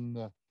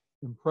been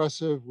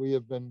impressive. We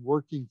have been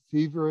working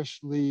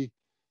feverishly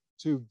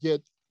to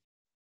get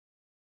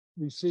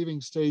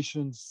receiving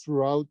stations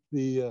throughout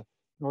the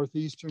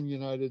northeastern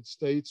United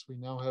States. We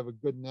now have a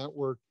good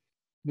network,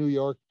 New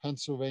York,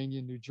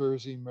 Pennsylvania, New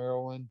Jersey,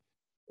 Maryland,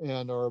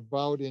 and are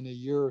about in a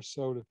year or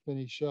so to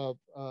finish up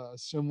a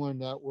similar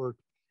network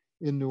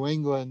in New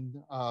England.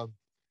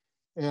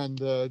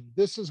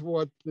 This is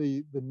what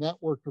the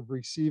network of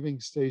receiving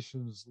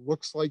stations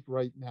looks like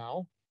right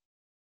now.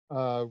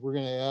 We're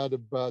going to add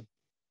about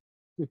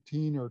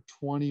 15 or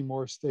 20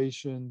 more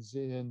stations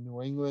in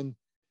New England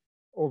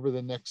over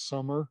the next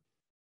summer.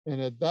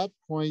 And at that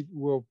point,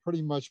 we'll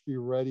pretty much be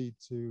ready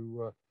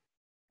to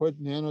put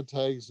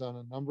nanotags on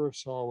a number of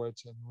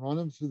saw-whets and run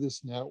them through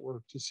this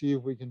network to see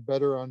if we can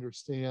better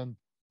understand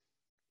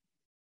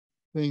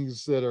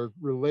things that are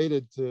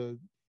related to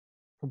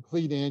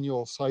complete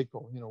annual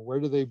cycle. You know, where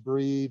do they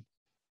breed?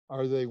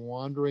 Are they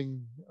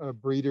wandering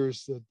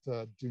breeders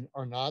that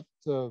are not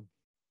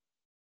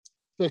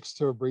fixed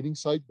to a breeding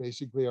site?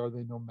 Basically, are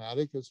they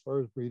nomadic as far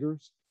as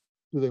breeders?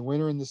 Do they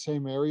winter in the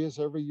same areas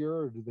every year,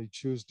 or do they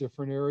choose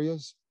different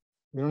areas?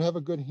 We don't have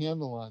a good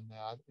handle on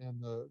that.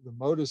 And the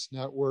MODIS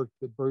network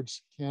that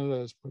Birds Canada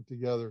has put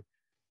together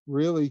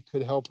really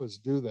could help us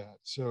do that.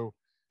 So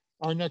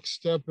our next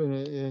step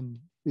in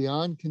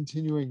beyond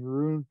continuing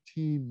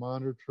routine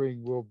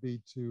monitoring will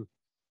be to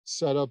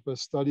set up a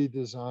study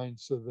design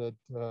so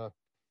that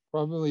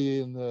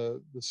probably in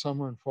the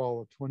summer and fall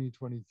of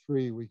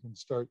 2023, we can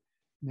start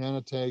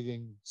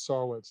nanotagging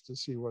saw-whets to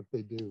see what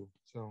they do.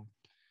 So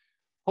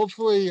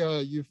hopefully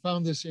you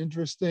found this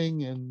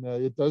interesting, and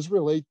it does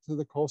relate to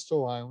the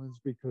coastal islands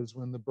because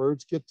when the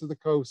birds get to the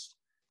coast,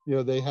 you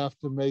know, they have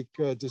to make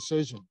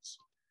decisions.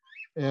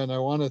 And I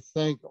want to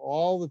thank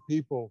all the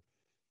people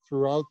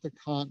throughout the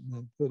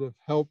continent that have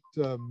helped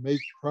make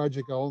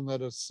Project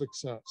Owlnet a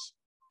success.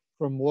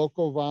 from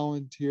local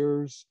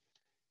volunteers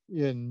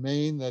in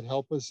Maine that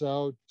help us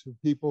out, to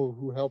people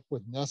who help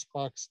with nest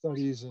box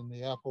studies in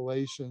the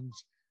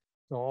Appalachians,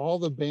 to all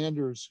the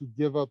banders who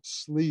give up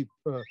sleep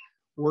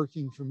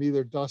working from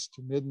either dusk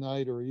to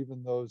midnight, or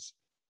even those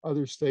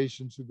other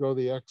stations who go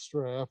the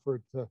extra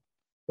effort to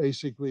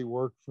basically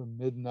work from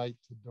midnight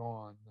to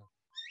dawn.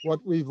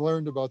 What we've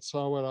learned about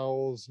saw-whet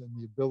owls and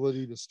the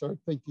ability to start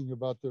thinking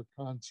about their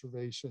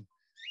conservation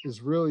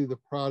is really the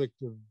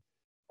product of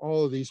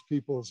all of these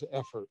people's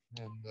effort.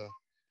 And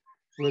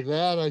with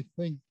that, I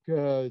think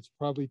it's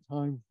probably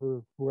time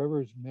for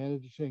whoever's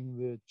managing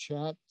the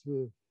chat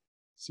to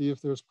see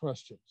if there's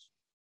questions.